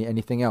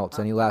anything else?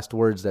 Any last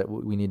words that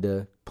we need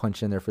to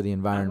punch in there for the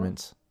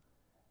environments?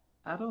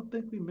 I don't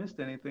think we missed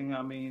anything.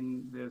 I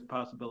mean, there's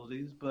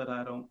possibilities, but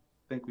I don't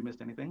think we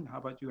missed anything. How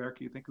about you, Eric?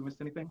 You think we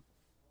missed anything?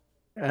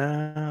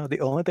 The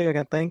only thing I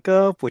can think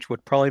of, which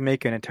would probably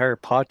make an entire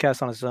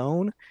podcast on its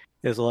own,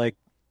 is like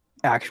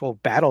actual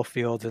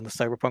battlefields in the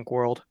cyberpunk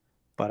world.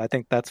 But I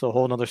think that's a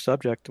whole nother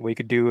subject we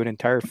could do an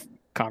entire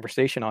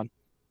conversation on.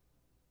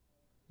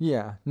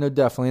 Yeah, no,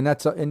 definitely.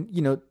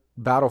 And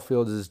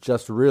battlefields is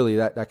just really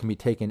that can be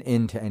taken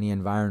into any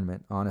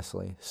environment,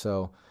 honestly.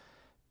 So,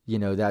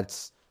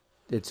 that's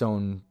its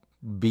own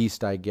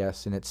beast, I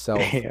guess, in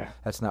itself. Yeah.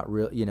 That's not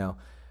real,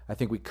 I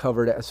think we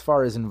covered it as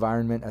far as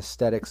environment,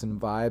 aesthetics, and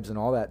vibes and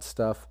all that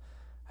stuff.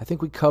 I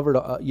think we covered,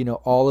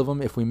 all of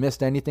them. If we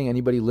missed anything,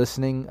 anybody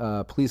listening,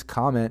 please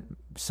comment,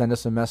 send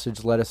us a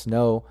message, let us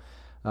know.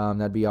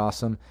 That'd be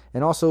awesome.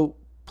 And also,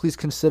 please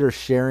consider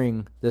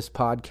sharing this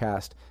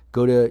podcast.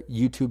 Go to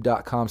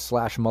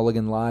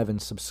youtube.com/mulliganlive and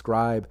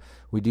subscribe.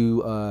 We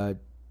do,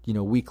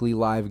 weekly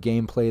live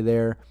gameplay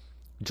there.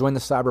 Join the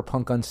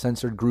Cyberpunk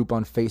Uncensored group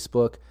on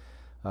Facebook,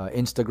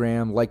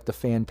 Instagram, like the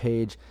fan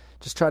page.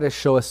 Just try to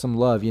show us some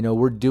love.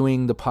 We're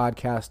doing the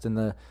podcast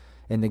and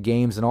the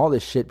games and all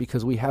this shit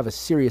because we have a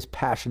serious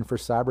passion for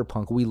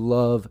Cyberpunk. We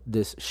love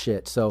this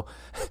shit. So,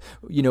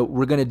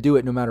 we're going to do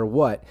it no matter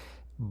what,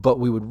 but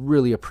we would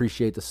really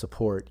appreciate the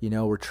support.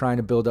 We're trying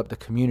to build up the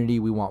community.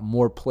 We want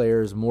more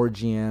players, more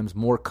GMs,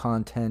 more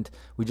content.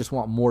 We just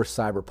want more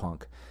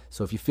Cyberpunk.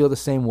 So if you feel the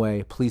same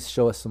way, please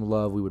show us some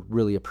love. We would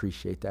really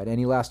appreciate that.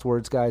 Any last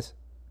words, guys?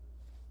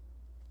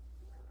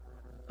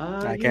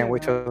 I can't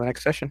wait till the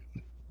next session.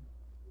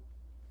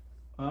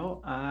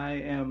 Well, I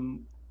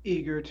am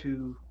eager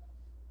to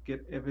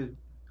get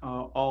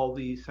all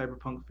the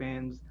Cyberpunk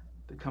fans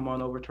to come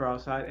on over to our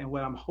side. And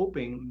what I'm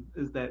hoping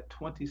is that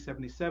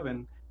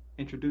 2077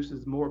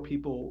 introduces more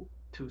people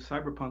to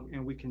Cyberpunk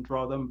and we can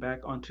draw them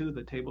back onto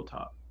the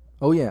tabletop.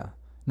 Oh, yeah.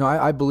 No,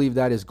 I believe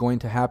that is going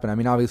to happen. I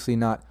mean, obviously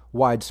not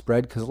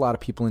widespread because a lot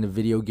of people into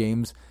video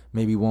games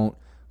maybe won't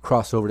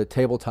cross over to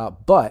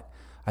tabletop, but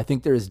I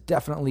think there is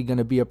definitely going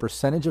to be a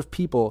percentage of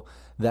people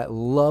that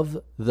love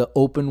the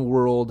open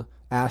world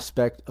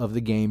aspect of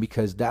the game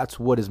because that's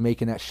what is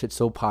making that shit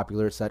so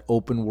popular. It's that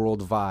open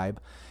world vibe.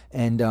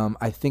 And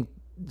I think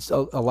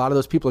a lot of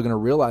those people are going to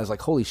realize,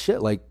 like, holy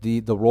shit, like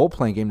the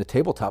role-playing game, the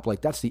tabletop,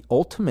 like that's the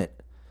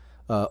ultimate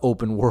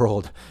open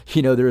world.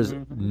 There is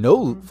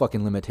no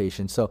fucking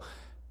limitation. So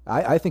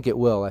I think it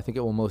will. I think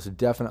it will most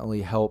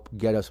definitely help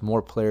get us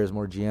more players,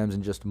 more GMs,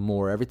 and just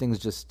more. Everything's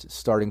just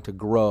starting to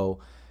grow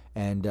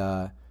and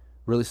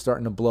really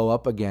starting to blow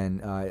up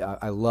again.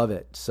 I love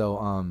it.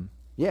 So,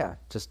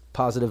 just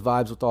positive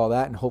vibes with all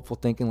that and hopeful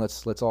thinking.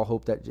 Let's all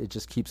hope that it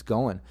just keeps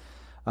going.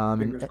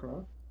 Fingers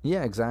crossed.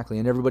 Yeah, exactly.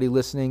 And everybody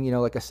listening,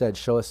 like I said,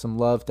 show us some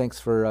love. Thanks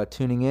for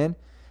tuning in,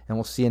 and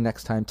we'll see you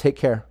next time. Take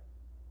care.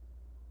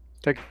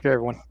 Take care,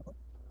 everyone.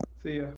 See ya.